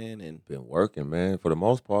 weeks, man, and Been working, man. For the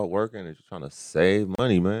most part, working and just trying to save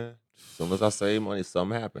money, man. As soon as I save money,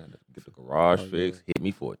 something happened. Get the garage fixed, hit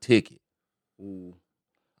me for a ticket. Ooh.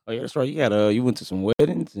 Oh yeah, that's right. You went to some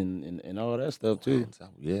weddings and all that stuff too.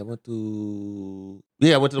 Yeah, I went to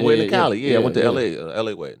the wedding in Cali. I went to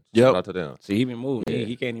LA wedding. Yep. Shout out to them. See, he been moving. Yeah.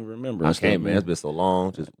 He can't even remember. I and stuff, can't, man. It's been so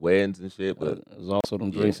long, just weddings and shit. But It was also them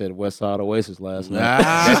drinks at West Side Oasis last night.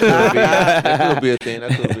 that could be a thing.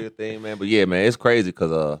 That could be a thing, man. But yeah, man, it's crazy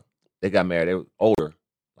because they got married. They were older,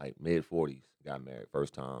 like mid-40s. Got married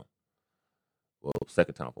first time. Well,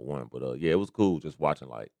 second time for one. But yeah, it was cool just watching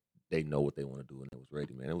like they know what they want to do and it was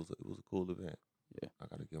ready, man. It was a cool event. Yeah, I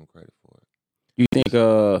gotta give them credit for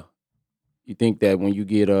it. You think that when you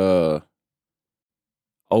get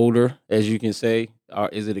older, as you can say,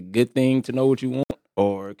 is it a good thing to know what you want,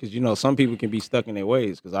 or because you know some people can be stuck in their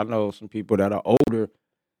ways? Because I know some people that are older,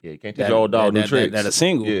 Yeah, you can't teach your old dog new tricks. that are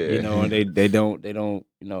single, Yeah. you know, and they don't, you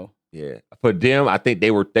know. Yeah, for them, I think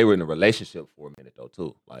they were in a relationship for a minute though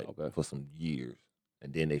too, like Okay. for some years,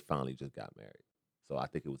 and then they finally just got married. So I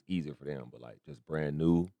think it was easier for them, but like just brand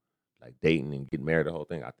new, like dating and getting married, the whole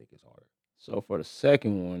thing, I think it's harder. So for the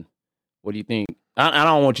second one, what do you think? I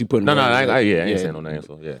don't want you putting No, names I up. ain't saying no names,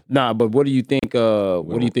 so yeah. Nah, but what do you think?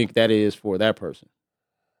 What do you think that is for that person?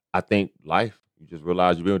 I think life. You just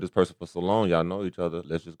realize you've been with this person for so long, y'all know each other.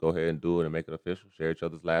 Let's just go ahead and do it and make it official. Share each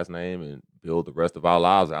other's last name and build the rest of our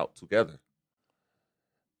lives out together.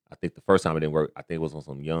 I think the first time it didn't work, I think it was on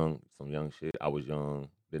some young shit. I was young,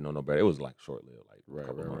 didn't know no better. It was like short lived, like a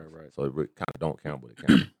couple months. Right. So it kind of don't count, but it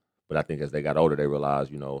counts. But I think as they got older, they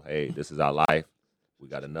realized, hey, this is our life. We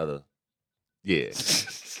got another. Yeah.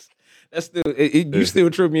 That's still you still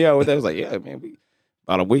trip me out with that. I was like, yeah, man, we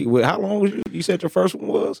about a week. How long was you said your first one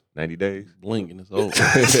was? 90 days. Blinking is over.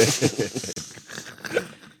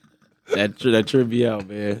 That tripped me out,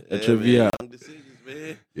 man. That tripped me out. Young decisions,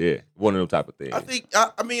 man. Yeah, one of them type of things.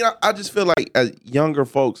 I just feel like as younger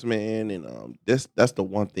folks, man, and that's the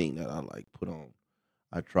one thing that I like put on.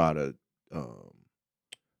 I try to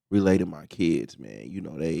relate to my kids, man.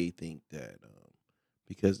 They think that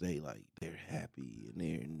because they're happy and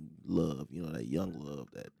they're in love, that young love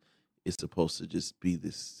that is supposed to just be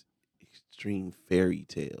this extreme fairy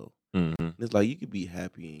tale. Mm-hmm. And it's like you could be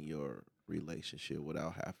happy in your relationship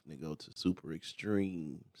without having to go to super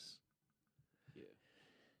extremes. Yeah.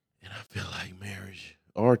 And I feel like marriage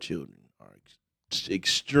or children are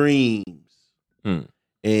extremes.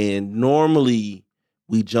 And normally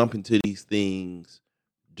we jump into these things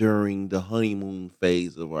during the honeymoon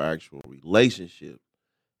phase of our actual relationship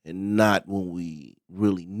and not when we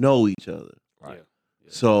really know each other. Right. Yeah.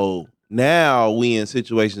 So now we in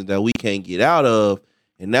situations that we can't get out of,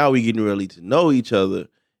 and now we getting really to know each other.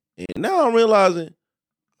 And now I'm realizing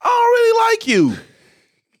I don't really like you.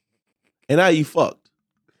 And now you fucked.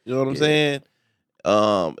 You know what I'm saying?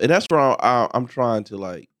 And that's where I'm trying to you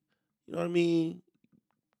know what I mean?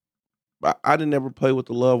 I didn't ever play with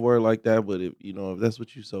the love word like that, but if that's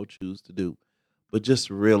what you so choose to do. But just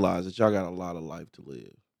realize that y'all got a lot of life to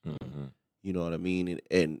live. Mm-hmm. You know what I mean?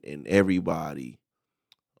 And everybody,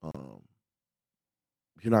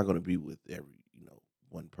 you're not gonna be with every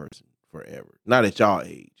one person forever. Not at y'all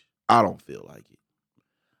age. I don't feel like it.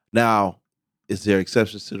 Now, is there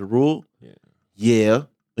exceptions to the rule? Yeah.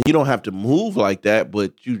 And you don't have to move like that,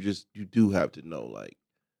 but you do have to know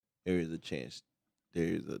there is a chance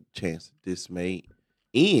that this may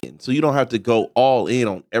end. So you don't have to go all in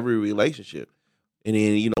on every relationship. And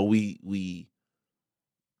then, we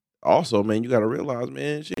also, man, you gotta realize,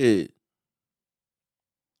 man, shit.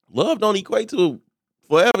 Love don't equate to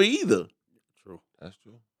forever either. True. That's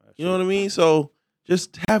true. You know what I mean? So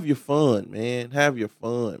just have your fun, man. Have your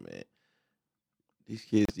fun, man. These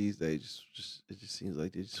kids these days it just seems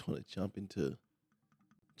like they just want to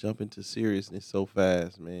jump into seriousness so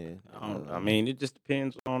fast, man. I mean, it just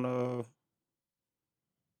depends on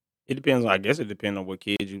it depends. I guess it depends on what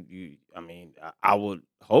kids you. I mean, I would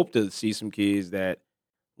hope to see some kids that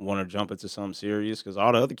want to jump into something serious, because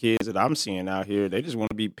all the other kids that I'm seeing out here, they just want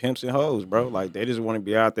to be pimps and hoes, bro. Like they just want to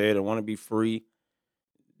be out there. They want to be free.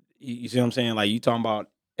 You see what I'm saying? Like you talking about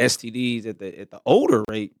STDs at the older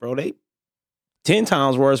rate, bro. They 10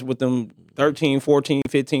 times worse with them 13, 14,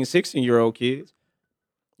 15, 16-year-old kids.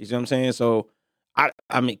 You see what I'm saying? So I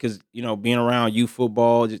mean, because being around youth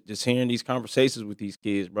football, just hearing these conversations with these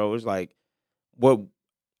kids, bro, it's like what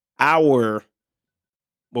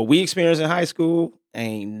we experienced in high school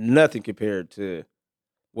ain't nothing compared to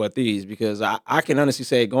what these. Because I can honestly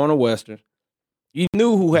say, going to Western, you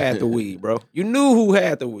knew who had the weed, bro. You knew who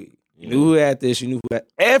had the weed. You knew who had this. You knew who had.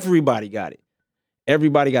 Everybody got it.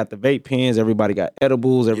 Everybody got the vape pens. Everybody got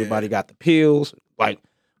edibles. Everybody got the pills. Like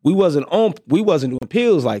we wasn't doing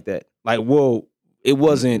pills like that. Like, well, it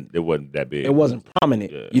wasn't that big. It wasn't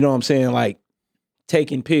prominent. Yeah. You know what I'm saying? Like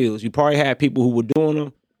taking pills. You probably had people who were doing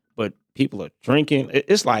them, but people are drinking.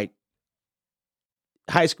 It's like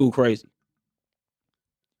high school crazy.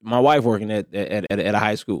 My wife working at a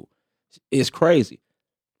high school. It's crazy.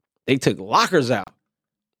 They took lockers out.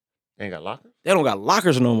 They ain't got lockers? They don't got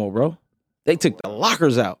lockers no more, bro. They took the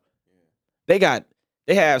lockers out. They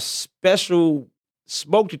have special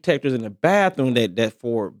smoke detectors in the bathroom that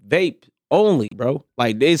for vape only, bro.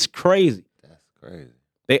 Like it's crazy. That's crazy.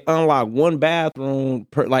 They unlock one bathroom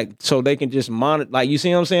so they can just monitor. Like you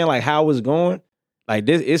see what I'm saying? Like how it's going. Like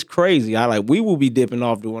this, it's crazy. We will be dipping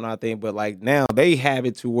off doing our thing, but like now they have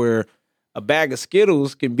it to where a bag of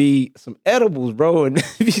Skittles can be some edibles, bro, and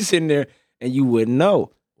be sitting there and you wouldn't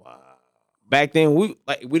know. Wow. Back then we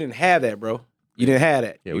didn't have that, bro. You didn't have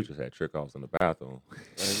that. Yeah, we just had trick offs in the bathroom.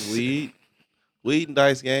 And weed and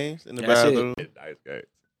dice games in the bathroom. Dice games.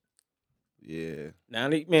 Yeah. Now,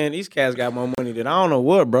 man, these cats got more money than I don't know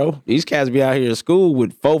what, bro. These cats be out here at school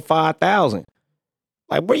with $4,000-$5,000.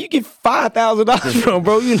 Like, where you get $5,000 from,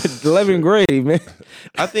 bro? You in the 11th grade, man.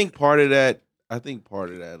 I think part of that,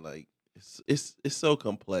 like, it's so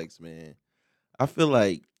complex, man. I feel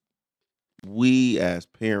like we as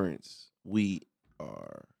parents, we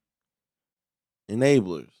are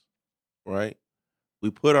enablers, right? We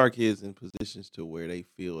put our kids in positions to where they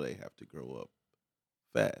feel they have to grow up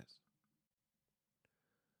fast.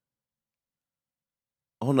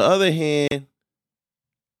 On the other hand,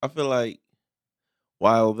 I feel like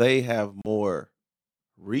while they have more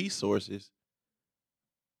resources,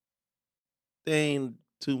 they ain't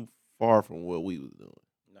too far from what we was doing.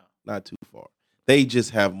 No. Not too far. They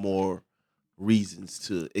just have more reasons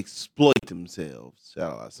to exploit themselves,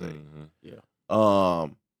 shall I say. Mhm. Yeah.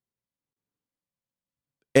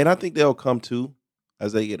 And I think they'll come to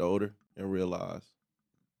as they get older and realize,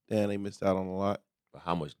 damn, they missed out on a lot. But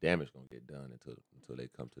how much damage gonna get done until they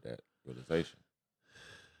come to that realization?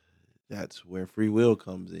 That's where free will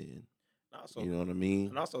comes in. Also, You know what I mean?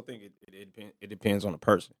 and I also think it depends on the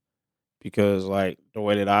person, because like the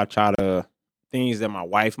way that I try to things that my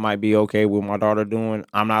wife might be okay with my daughter doing,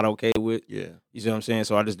 I'm not okay with. Yeah. You see what I'm saying?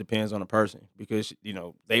 So it just depends on the person, because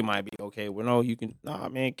they might be okay with, no, you can, nah,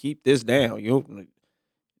 man, keep this down. You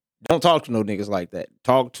don't talk to no niggas like that.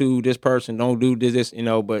 Talk to this person. Don't do this.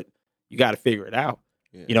 But you got to figure it out.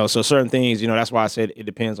 Yeah. So certain things, that's why I said it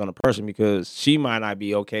depends on the person, because she might not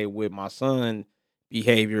be okay with my son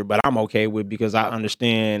behavior, but I'm okay with, because I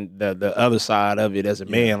understand the other side of it as a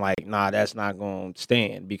man. Like, nah, that's not going to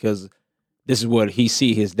stand, because this is what he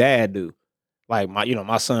see his dad do. Like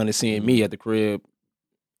my son is seeing me at the crib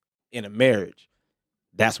in a marriage.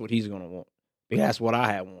 That's what he's going to want. Because that's what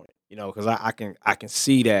I had wanted, because I can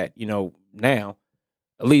see that, now,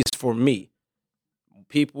 at least for me,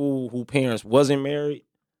 people who parents wasn't married,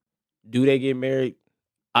 do they get married?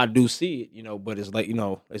 I do see it, but it's like,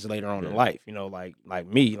 it's later on in life, like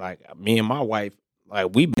me and my wife,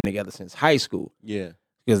 like we've been together since high school. Yeah.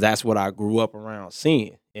 Because that's what I grew up around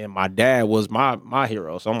seeing. And my dad was my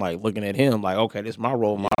hero. So I'm like looking at him like, okay, this is my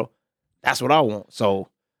role model. That's what I want. So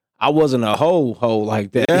I wasn't a hoe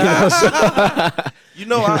like that.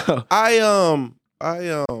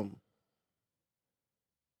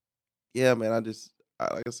 Yeah, man,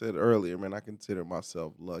 like I said earlier, man, I consider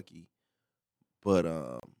myself lucky.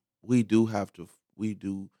 But we do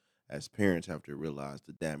as parents have to realize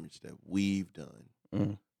the damage that we've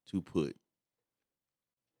done to put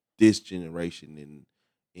this generation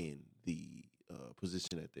in the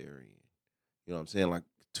position that they're in. You know what I'm saying? Like,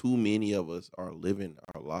 too many of us are living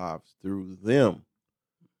our lives through them.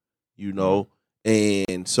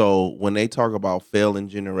 And so when they talk about failing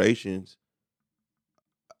generations,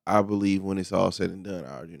 I believe when it's all said and done,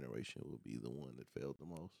 our generation will be the one that failed the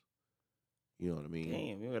most. You know what I mean?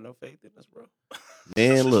 Damn, you got no faith in us, bro.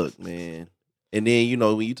 Man, look, man. And then,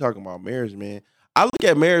 when you talking about marriage, man, I look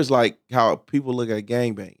at marriage like how people look at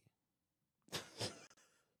gangbanging.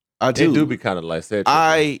 I do. It do be kind of like said.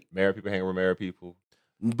 Married people hang with married people.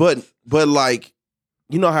 But like,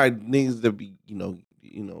 you know how niggas that be,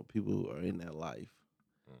 people who are in that life,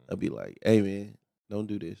 they'll be like, hey, man, don't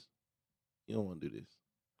do this. You don't want to do this.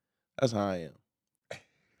 That's how I am.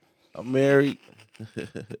 I'm married.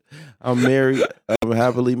 I'm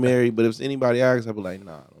happily married. But if anybody asks, I'll be like,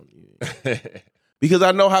 nah, don't do it. Because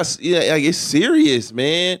I know how, like, it's serious,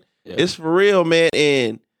 man. Yeah. It's for real, man.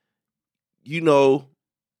 And,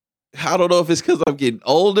 I don't know if it's because I'm getting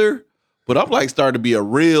older, but I'm like starting to be a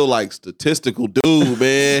real like statistical dude,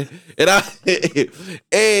 man. and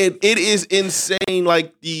it is insane.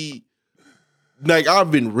 Like I've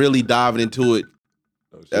been really diving into it.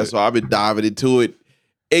 That's why I've been diving into it.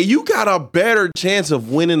 And you got a better chance of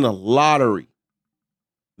winning the lottery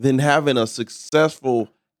than having a successful,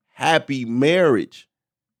 happy marriage.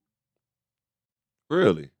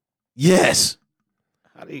 Really? Yes.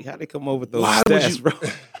 How they come over with those stats, bro?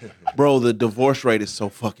 Bro, the divorce rate is so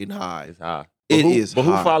fucking high. It's high. But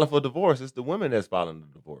who filing for divorce? It's the women that's filing the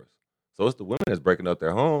divorce. So it's the women that's breaking up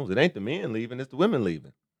their homes. It ain't the men leaving. It's the women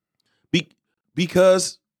leaving.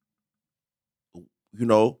 Because, I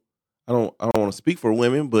don't want to speak for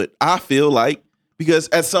women, but I feel like because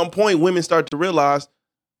at some point women start to realize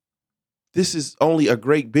this is only a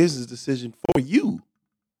great business decision for you.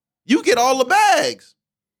 You get all the bags.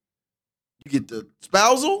 You get the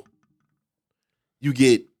spousal. You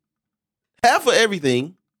get half of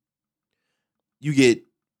everything. You get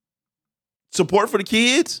support for the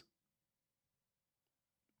kids.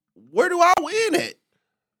 Where do I win at?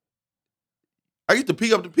 I get to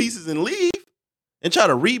pick up the pieces and leave and try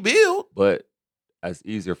to rebuild. But it's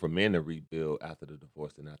easier for men to rebuild after the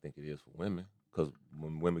divorce than I think it is for women. Because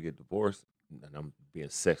when women get divorced, and I'm being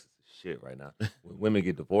sexist as shit right now, when women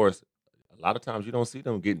get divorced, a lot of times you don't see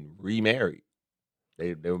them getting remarried.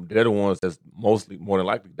 They're the ones that's more than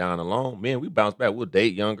likely down alone. Men, we bounce back. We'll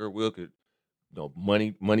date younger. We'll get,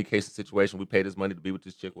 money case situation. We pay this money to be with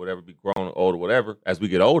this chick, whatever, be grown or old or whatever as we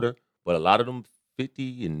get older. But a lot of them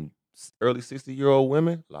 50 and early 60-year-old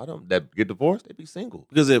women, a lot of them that get divorced, they be single.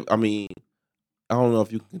 Because I don't know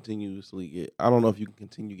if you can I don't know if you can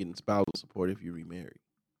continue getting spousal support if you remarry.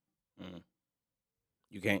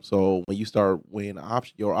 You can't. So when you start weighing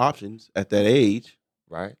your options at that age,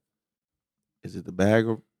 Right. is it the bag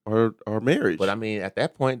or marriage? But I mean, at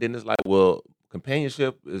that point, then it's like, well,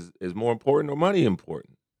 companionship is more important or money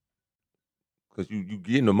important? Because you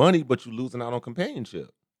getting the money, but you losing out on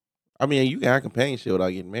companionship. I mean, you can have companionship without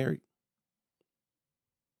getting married.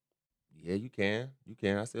 Yeah, you can. You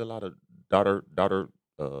can. I see a lot of daughter,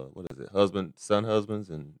 what is it? Son husbands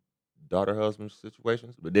and daughter husbands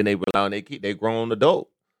situations. But then they rely on their kid, they grown adult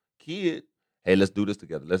kid. Hey, let's do this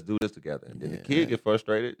together. Let's do this together. And then the kid get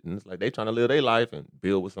frustrated, and it's like they trying to live their life and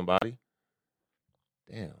build with somebody.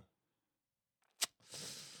 Damn.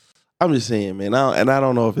 I'm just saying, man. I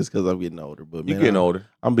don't know if it's because I'm getting older, but You man, getting older.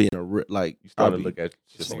 I'm being You starting to look at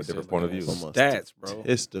shit from a different point of view. from a Stats, bro.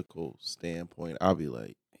 statistical standpoint. I'll be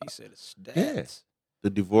like, He said it's stats. Yes. the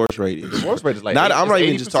divorce rate is Divorce rate is like not. I'm not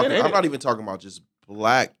even 80%, just talking. ain't I'm it? not even talking about just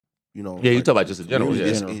black. Yeah, you talk about just in general. Yeah.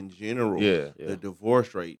 Just in general. Yeah. The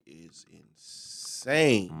divorce rate is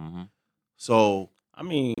insane. Mm-hmm. So I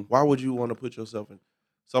mean, why would you want to put yourself in?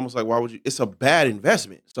 It's almost like why would you? It's a bad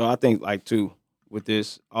investment. so I think like too with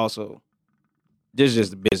this also, this is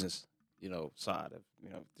just the business, side of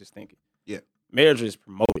just thinking. Yeah. Marriage is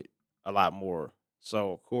promoted a lot more,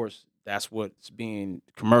 so of course that's what's being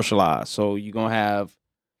commercialized. So you're gonna have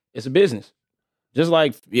it's a business, just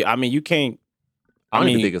like I mean you can't. I don't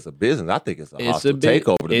even think it's a business. I think it's a It's hostile a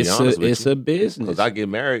takeover. To be honest with it's you, a business. because I get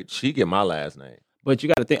married, she get my last name. But you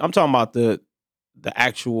got to think. I'm talking about the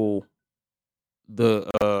actual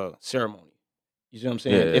ceremony. You see what I'm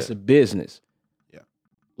saying? Yeah. It's a business. Yeah.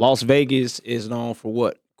 Las Vegas is known for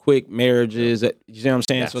what? Quick marriages. You see what I'm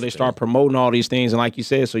saying? That's so they the start thing. promoting all these things, and like you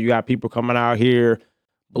said, so you got people coming out here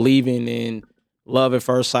believing in love at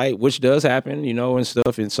first sight, which does happen, and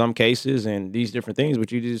stuff in some cases, and these different things.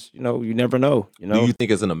 But you just, you never know. Do you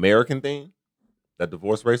think it's an American thing that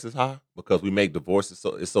divorce rate is high because we make divorces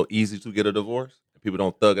it's so easy to get a divorce and people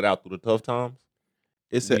don't thug it out through the tough times?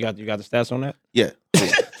 It's you got the stats on that? Yeah.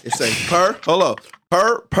 It's a per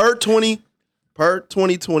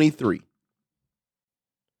 2023.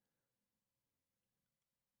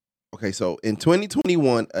 Okay, so in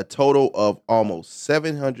 2021, a total of almost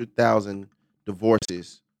 700,000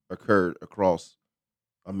 divorces occurred across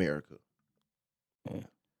America. Yeah.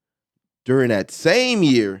 During that same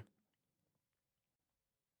year,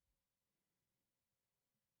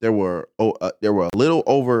 there were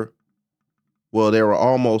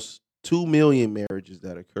almost 2 million marriages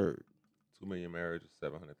that occurred. 2 million marriages,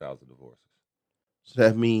 700,000 divorces. So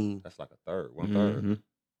that means That's like a third, one third. Mhm.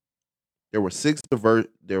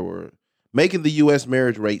 there were making the U.S.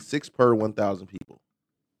 marriage rate 6 per 1,000 people.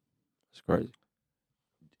 It's crazy.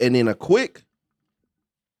 And then a quick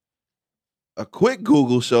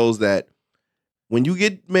Google shows that when you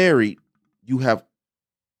get married, you have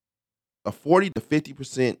a 40 to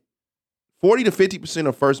 50%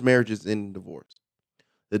 of first marriages in divorce.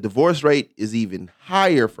 The divorce rate is even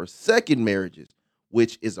higher for second marriages,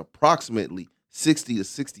 which is approximately 60 to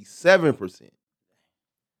 67%.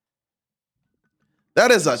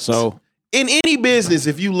 That is in any business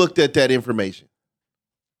if you looked at that information.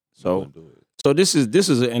 So this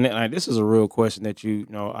is a real question that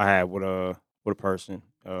I had with a person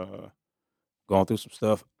going through some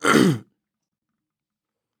stuff.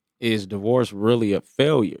 Is divorce really a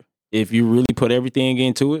failure? If you really put everything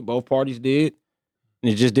into it, both parties did,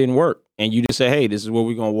 and it just didn't work, and you just say, "Hey, this is what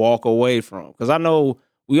we're gonna walk away from." Because I know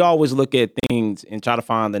we always look at things and try to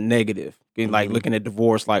find the negative, like looking at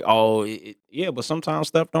divorce, like, "Oh, yeah," but sometimes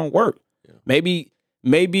stuff don't work. Yeah. Maybe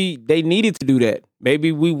they needed to do that.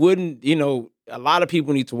 Maybe we wouldn't. A lot of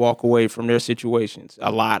people need to walk away from their situations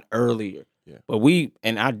a lot earlier. Yeah. But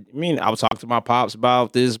I was talking to my pops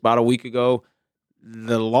about this about a week ago.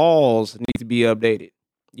 The laws need to be updated.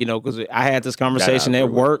 Because I had this conversation at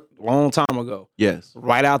work a long time ago. Yes.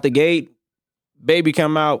 Right out the gate, baby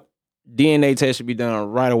come out, DNA test should be done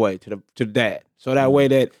right away to the dad. So that way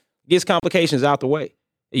that gets complications out the way.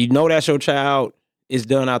 That's your child, is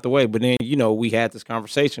done out the way. But then, we had this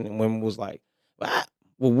conversation and women was like,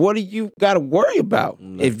 well, what do you got to worry about?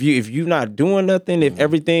 No. If you're not doing nothing, if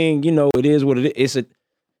everything, it is what it is. It's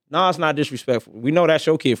not disrespectful. We know that's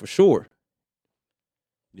your kid for sure.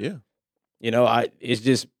 Yeah. It's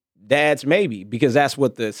just dad's maybe because that's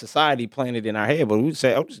what the society planted in our head. But we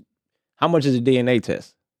say, how much is a DNA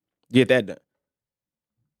test? Get that done.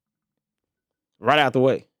 Right out the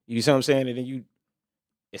way. You see what I'm saying? And then you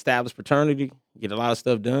establish paternity, get a lot of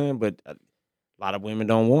stuff done, but a lot of women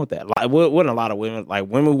don't want that. Wasn't a lot of women, like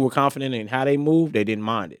women who were confident in how they moved, they didn't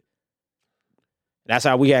mind it. That's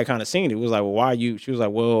how we had kind of seen it. It was like, well, why are you? She was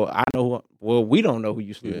like, well, I know. Well, we don't know who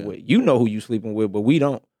you sleeping with. You know who you sleeping with, but we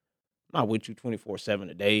don't. I'm not with you 24/7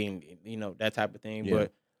 a day, and that type of thing. Yeah.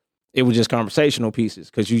 But it was just conversational pieces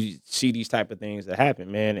because you see these type of things that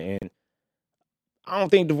happen, man. And I don't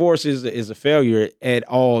think divorce is a failure at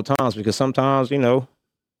all times because sometimes Yeah.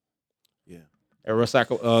 a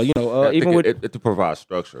recycle, I even think with it to provide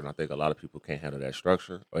structure, and I think a lot of people can't handle that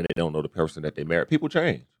structure, or they don't know the person that they married. People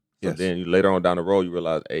change. So Yes. then later on down the road, you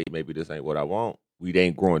realize, hey, maybe this ain't what I want. We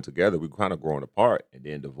ain't growing together. We're kind of growing apart, and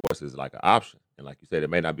then divorce is like an option. And like you said,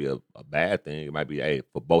 it may not be a bad thing. It might be, hey,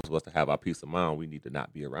 for both of us to have our peace of mind, we need to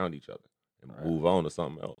not be around each other and move on to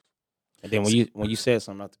something else. And then when you said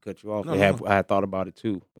something, not to cut you off, No, I had thought about it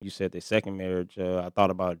too. You said their second marriage. I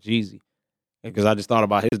thought about Jeezy because I just thought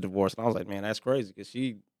about his divorce, and I was like, man, that's crazy because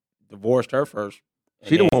she divorced her first.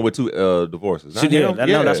 She the one with 2 divorces. She did. Him?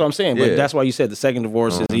 No, that's what I'm saying. But Yeah. that's why you said the second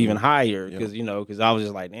divorce is even higher Yeah. because I was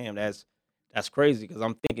just like, damn, that's crazy because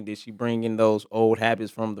I'm thinking, did she bring in those old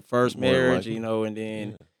habits from the first More than marriage, likely. and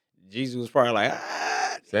then Jesus was probably like,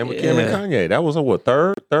 Same with Kim and Kanye. That was a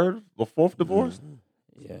third or fourth divorce?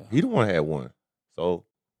 Yeah. He the one had one. So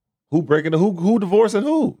who breaking who divorcing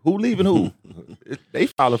who? Who leaving who? They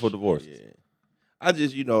filing for divorce. Yeah. I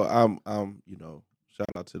just, I'm shout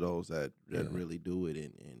out to those that really do it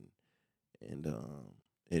and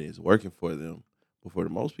it is working for them. But for the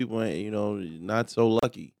most people, not so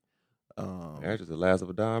lucky. Marriage is the last of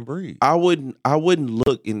a dying breed. I wouldn't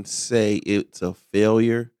look and say it's a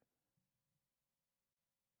failure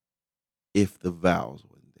if the vows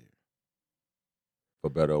wasn't there. For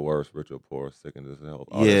better or worse, rich or poor, sick and health.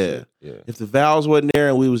 all that Yeah. shit. Yeah. If the vows wasn't there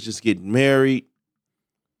and we was just getting married,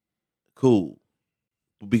 cool.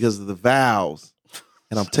 But because of the vows,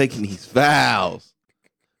 and I'm taking these vows,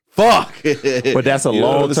 fuck. But that's a You know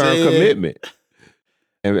what I'm long-term saying? commitment.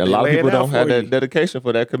 And a lot of lay it people out don't have for that you. dedication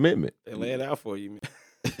for that commitment. They lay it out for you, man.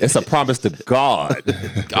 It's a promise to God.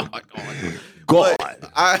 God. God. But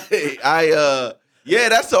yeah,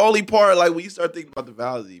 that's the only part. Like when you start thinking about the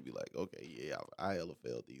vows, you be like, okay, yeah, I hella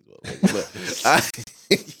failed these motherfuckers.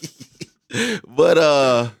 But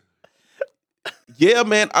yeah,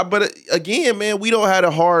 man. But again, man, we don't have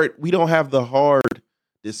the hard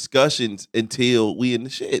discussions until we in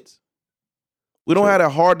the shits. We don't have the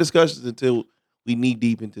hard discussions until we knee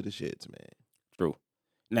deep into the shits, man. True.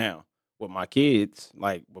 Now, with my kids,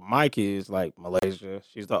 like Malaysia,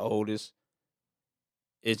 she's the oldest.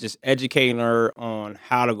 It's just educating her on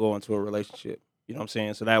how to go into a relationship. You know what I'm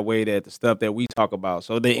saying? So that way that the stuff that we talk about.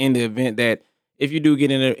 So that in the event that if you do get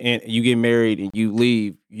in it and you get married and you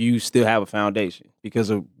leave, you still have a foundation because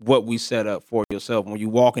of what we set up for yourself. When you're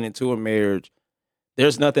walking into a marriage,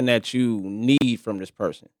 there's nothing that you need from this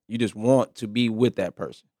person. You just want to be with that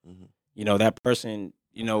person. Mhm. That person,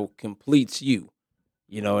 completes you.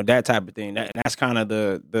 And that type of thing. That's kind of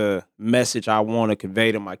the message I want to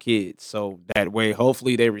convey to my kids. So that way,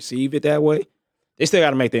 hopefully they receive it that way. They still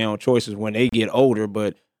got to make their own choices when they get older,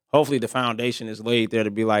 but hopefully the foundation is laid there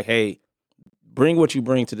to be like, hey, bring what you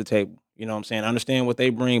bring to the table. You know what I'm saying? Understand what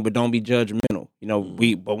they bring, but don't be judgmental.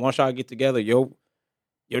 But once y'all get together, your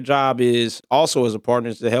job is also as a partner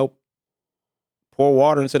is to help pour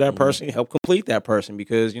water into that person, help complete that person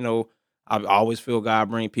because, I always feel God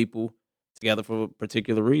bring people together for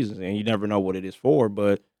particular reasons, and you never know what it is for.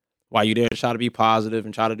 But while you're there, try to be positive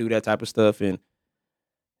and try to do that type of stuff and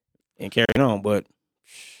carry on. But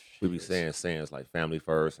We be saying sayings like family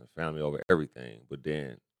first and family over everything, but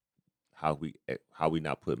then how we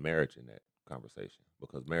not put marriage in that conversation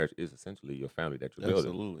because marriage is essentially your family that you're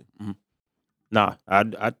building. Absolutely. Nah,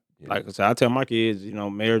 like I said, I tell my kids,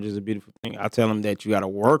 marriage is a beautiful thing. I tell them that you got to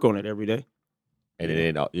work on it every day. And you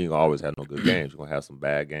ain't gonna always have no good games. You're gonna have some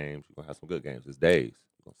bad games. You're gonna have some good games. It's days.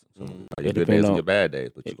 Your good days and your bad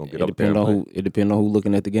days, but you're gonna get up there and play. It depends on who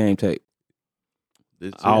looking at the game tape.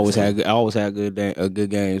 I always had good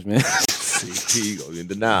games, man. See, you go in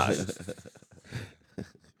denial.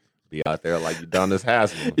 Be out there like you done this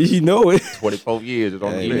Haskell. You know it. 24 years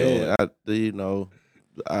on the man,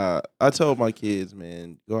 I told my kids,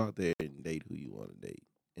 man, go out there and date who you want to date,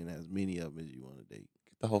 and as many of them as you want to date.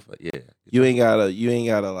 Get the whole You ain't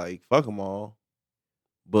gotta like fuck them all,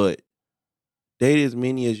 but date as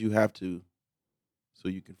many as you have to, so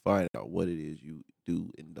you can find out what it is you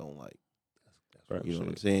do and don't like. That's right. You know what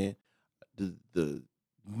I'm saying?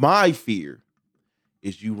 My fear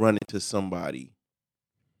is you run into somebody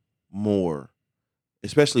more,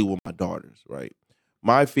 especially with my daughters, right?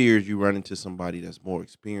 My fear is you run into somebody that's more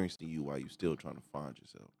experienced than you while you're still trying to find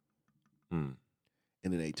yourself. And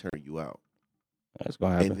then they turn you out. That's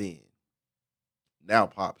gonna happen. And then now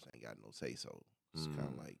Pops ain't got no say so. It's kind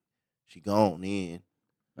of like she gone then.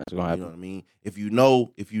 That's gonna You happen. know what I mean? If you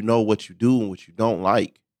know what you do and what you don't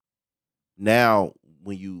like, now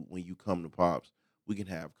when you come to Pops, we can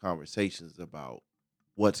have conversations about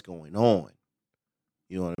what's going on.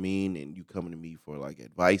 You know what I mean? And you coming to me for like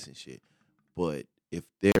advice and shit. But if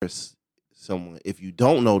there's someone, if you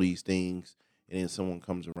don't know these things, and then someone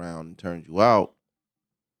comes around and turns you out,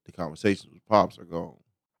 the conversations with Pops are gone.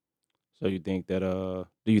 So you think that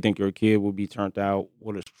do you think your kid will be turned out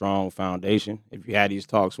with a strong foundation if you had these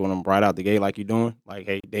talks with them right out the gate like you're doing? Like,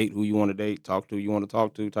 hey, date who you want to date, talk to who you want to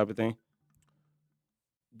talk to, type of thing?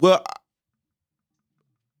 Well,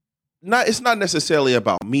 it's not necessarily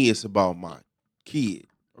about me, it's about my kid.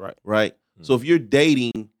 Right. Right? So if you're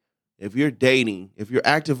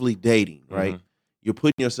actively dating, right? Mhm. You're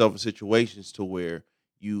putting yourself in situations to where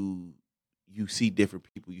you see different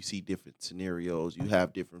people, you see different scenarios, you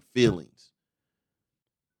have different feelings.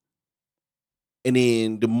 And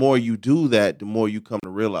then the more you do that, the more you come to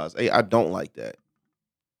realize, hey, I don't like that.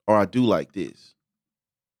 Or I do like this.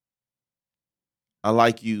 I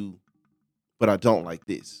like you, but I don't like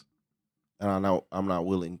this. And I know I'm not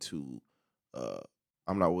willing to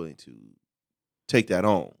take that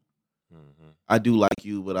on. Mhm. I do like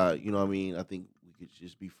you, but you know what I mean? I think we could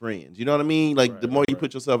just be friends. You know what I mean? Like the more you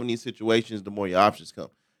put yourself in these situations, the more your options come.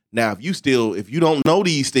 Now, if you don't know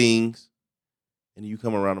these things, and you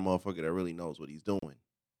come around a motherfucker that really knows what he's doing.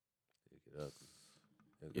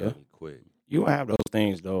 Yeah. Quick. You don't have those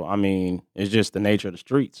things though. I mean, it's just the nature of the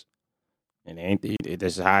streets, and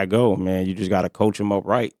this is how I go, man. You just got to coach them up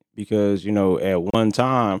right because at one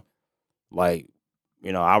time, like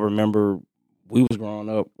I remember we was growing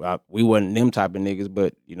up. We wasn't them type of niggas,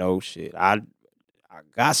 but shit, I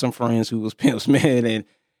got some friends who was pimps, man, and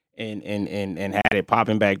had it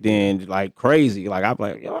popping back then like crazy. Like I'm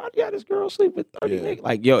like, yo, I got this girl sleep with 30 niggas.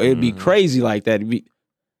 Like, yo, it'd be crazy like that.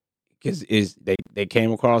 Because they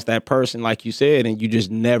came across that person, like you said, and you just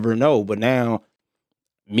never know. But now,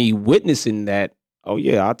 me witnessing that, oh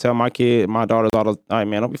yeah, I tell my daughters all right,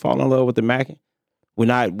 man, don't be falling in love with the Mackin. We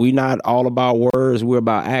not all about words. We're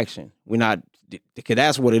about action. We're not, because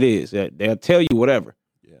that's what it is. They'll tell you whatever.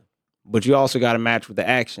 Yeah. But you also got to match with the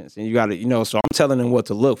actions, and you got to, so I'm telling them what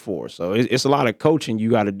to look for. So it's a lot of coaching you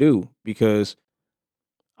got to do because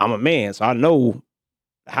I'm a man, so I know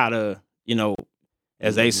how to,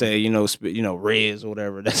 as they say, Riz or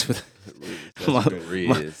whatever. That's what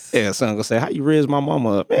Riz. Yeah, son gonna say, how you Riz my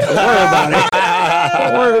mama up? Man, don't worry about it.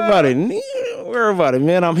 Don't worry about it. Don't worry about it,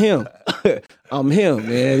 man. I'm him. I'm him,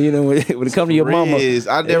 man. When it comes to your mama.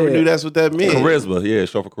 I never knew that's what that meant. Charisma, yeah,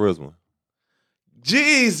 short for charisma.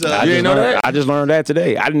 Jesus. I just learned that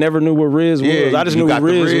today. I never knew what Riz was. I just knew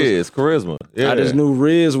Riz charisma. Yeah. I just knew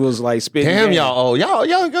Riz was like spitting. Damn, y'all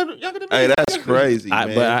gonna Hey, that's crazy,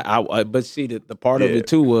 man. But see, the part of it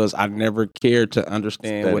too was I never cared to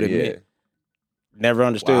understand what it meant. Never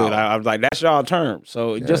understood. Wow. I was like, that's y'all term.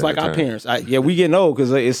 So just like our parents, we getting old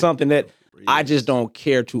because it's something that I just don't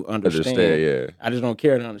care to understand. Yeah. I just don't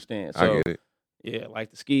care to understand. So, I get it. Yeah, like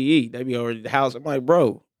the ski eat, they be over at the house. I'm like,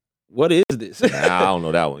 bro, what is this? Nah, I don't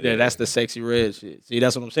know that one. Yeah, that's the sexy red shit. See,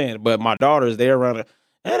 that's what I'm saying. But my daughters, they're around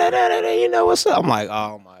you know what's up? I'm like,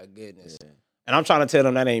 oh my goodness. Yeah. And I'm trying to tell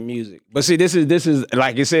them that ain't music. But see, this is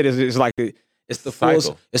like you said, it's like it's the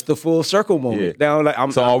full circle moment. Yeah. Now,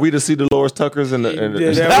 so are we to see Dolores Tuckers and the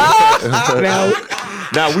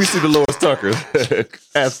now we see Dolores Tuckers.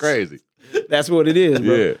 That's crazy. That's what it is,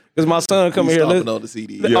 bro. Yeah. Because my son coming here listening on the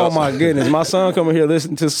CD. Oh my goodness, my son coming here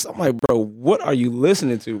listening to. I'm like, bro, what are you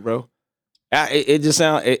listening to, bro? It just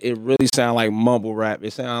sound. It really sound like mumble rap.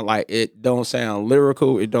 It sound like it don't sound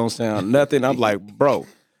lyrical. It don't sound nothing. I'm like, bro,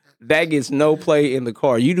 that gets no play in the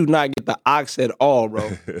car. You do not get the aux at all,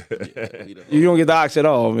 bro. You don't get the aux at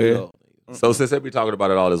all, man. So since they be talking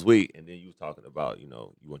about it all this week, and then you was talking about, you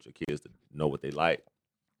want your kids to know what they like.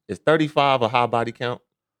 Is 35 a high body count?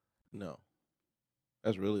 No.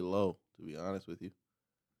 That's really low, to be honest with you.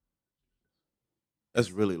 That's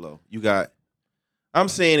really low. I'm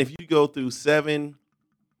saying if you go through 7,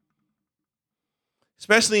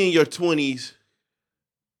 especially in your 20s,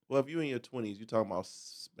 well, if you're in your 20s, you're talking about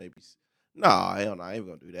maybe, hell no, I ain't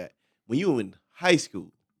gonna do that. When you in high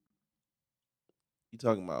school, you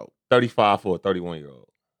talking about 35 for a 31-year-old.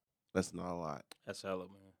 That's not a lot. That's hella,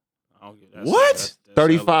 man. What? That's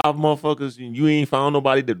 35 motherfuckers, you ain't found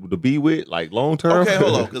nobody to be with, like long term. Okay,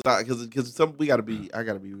 hold on, because I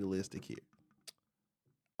gotta be realistic here.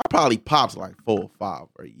 I probably pops like 4 or 5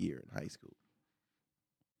 a year in high school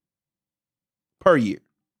per year.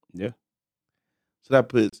 Yeah. So that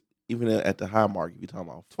puts, even at the high mark, if you're talking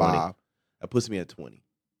about 5, 20. That puts me at 20.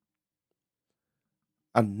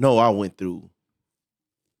 I know I went through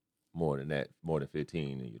more than that, more than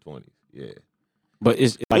 15 in your 20s. Yeah. But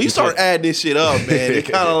it's like When you start adding this shit up, man, it's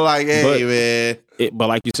kind of like, hey, man. But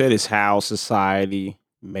like you said, it's how society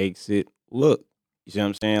makes it look. You see what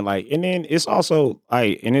I'm saying? Like, and then it's also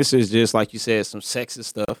like, and this is just like you said, some sexist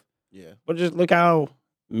stuff. Yeah. But just look how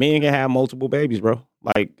men can have multiple babies, bro.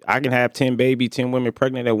 Like, I can have 10 women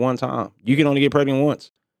pregnant at one time. You can only get pregnant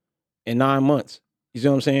once in 9 months. You see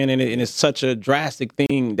what I'm saying? And it's such a drastic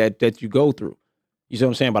thing that you go through. You see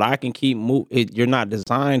what I'm saying? But I can keep you're not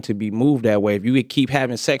designed to be moved that way. If you keep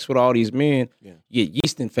having sex with all these men, you get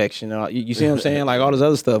yeast infection. You see what I'm saying? Like, all this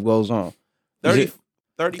other stuff goes on.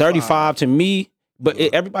 35 to me, but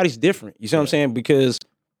everybody's different. You see what I'm saying? Because,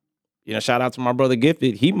 shout out to my brother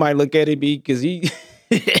Gifted. He might look at it because he's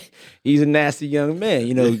a nasty young man.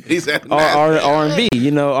 He's R&B, R&B,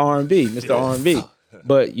 Mr. R&B.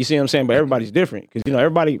 But you see what I'm saying? But everybody's different because,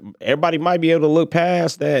 everybody might be able to look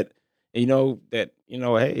past that, hey.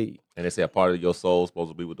 And they say a part of your soul is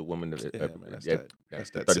supposed to be with the woman that that's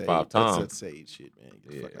 35 times. That's that sage shit,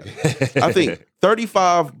 man. I think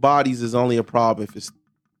 35 bodies is only a problem if it's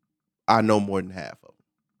I know more than half of them.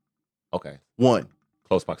 Okay. 1.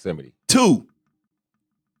 Close proximity. 2.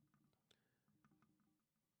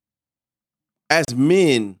 As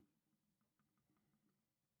men,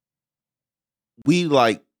 we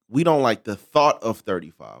don't like the thought of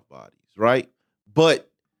 35 bodies, right? But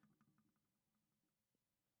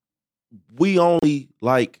we only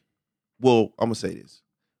like, I'm gonna say this.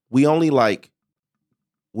 We only like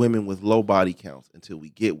women with low body counts until we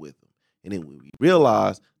get with them. And then when we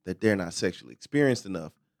realize that they're not sexually experienced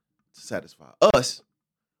enough to satisfy us,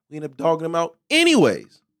 we end up dogging them out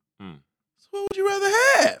anyways. So what would you rather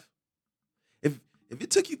have? If it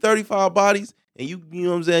took you 35 bodies and you know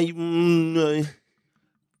what I'm saying,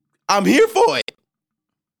 I'm here for it.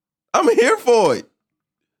 I'm here for it.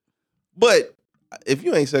 But if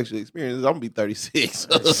you ain't sexually experienced, I'm gonna be 36.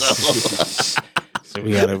 So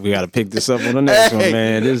we gotta pick this up on the next one,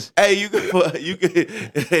 man. Hey, you can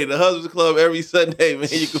the Husbands Club every Sunday, man.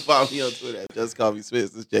 You can find me on Twitter. Just call me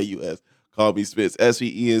Spitz. It's JUS. Call me Spitz.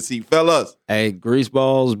 SVENC. Fellas. Hey, Grease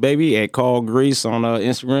Balls, baby. At Call Grease on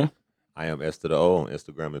Instagram. I am S to the O on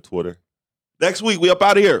Instagram and Twitter. Next week we up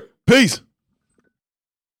out of here. Peace.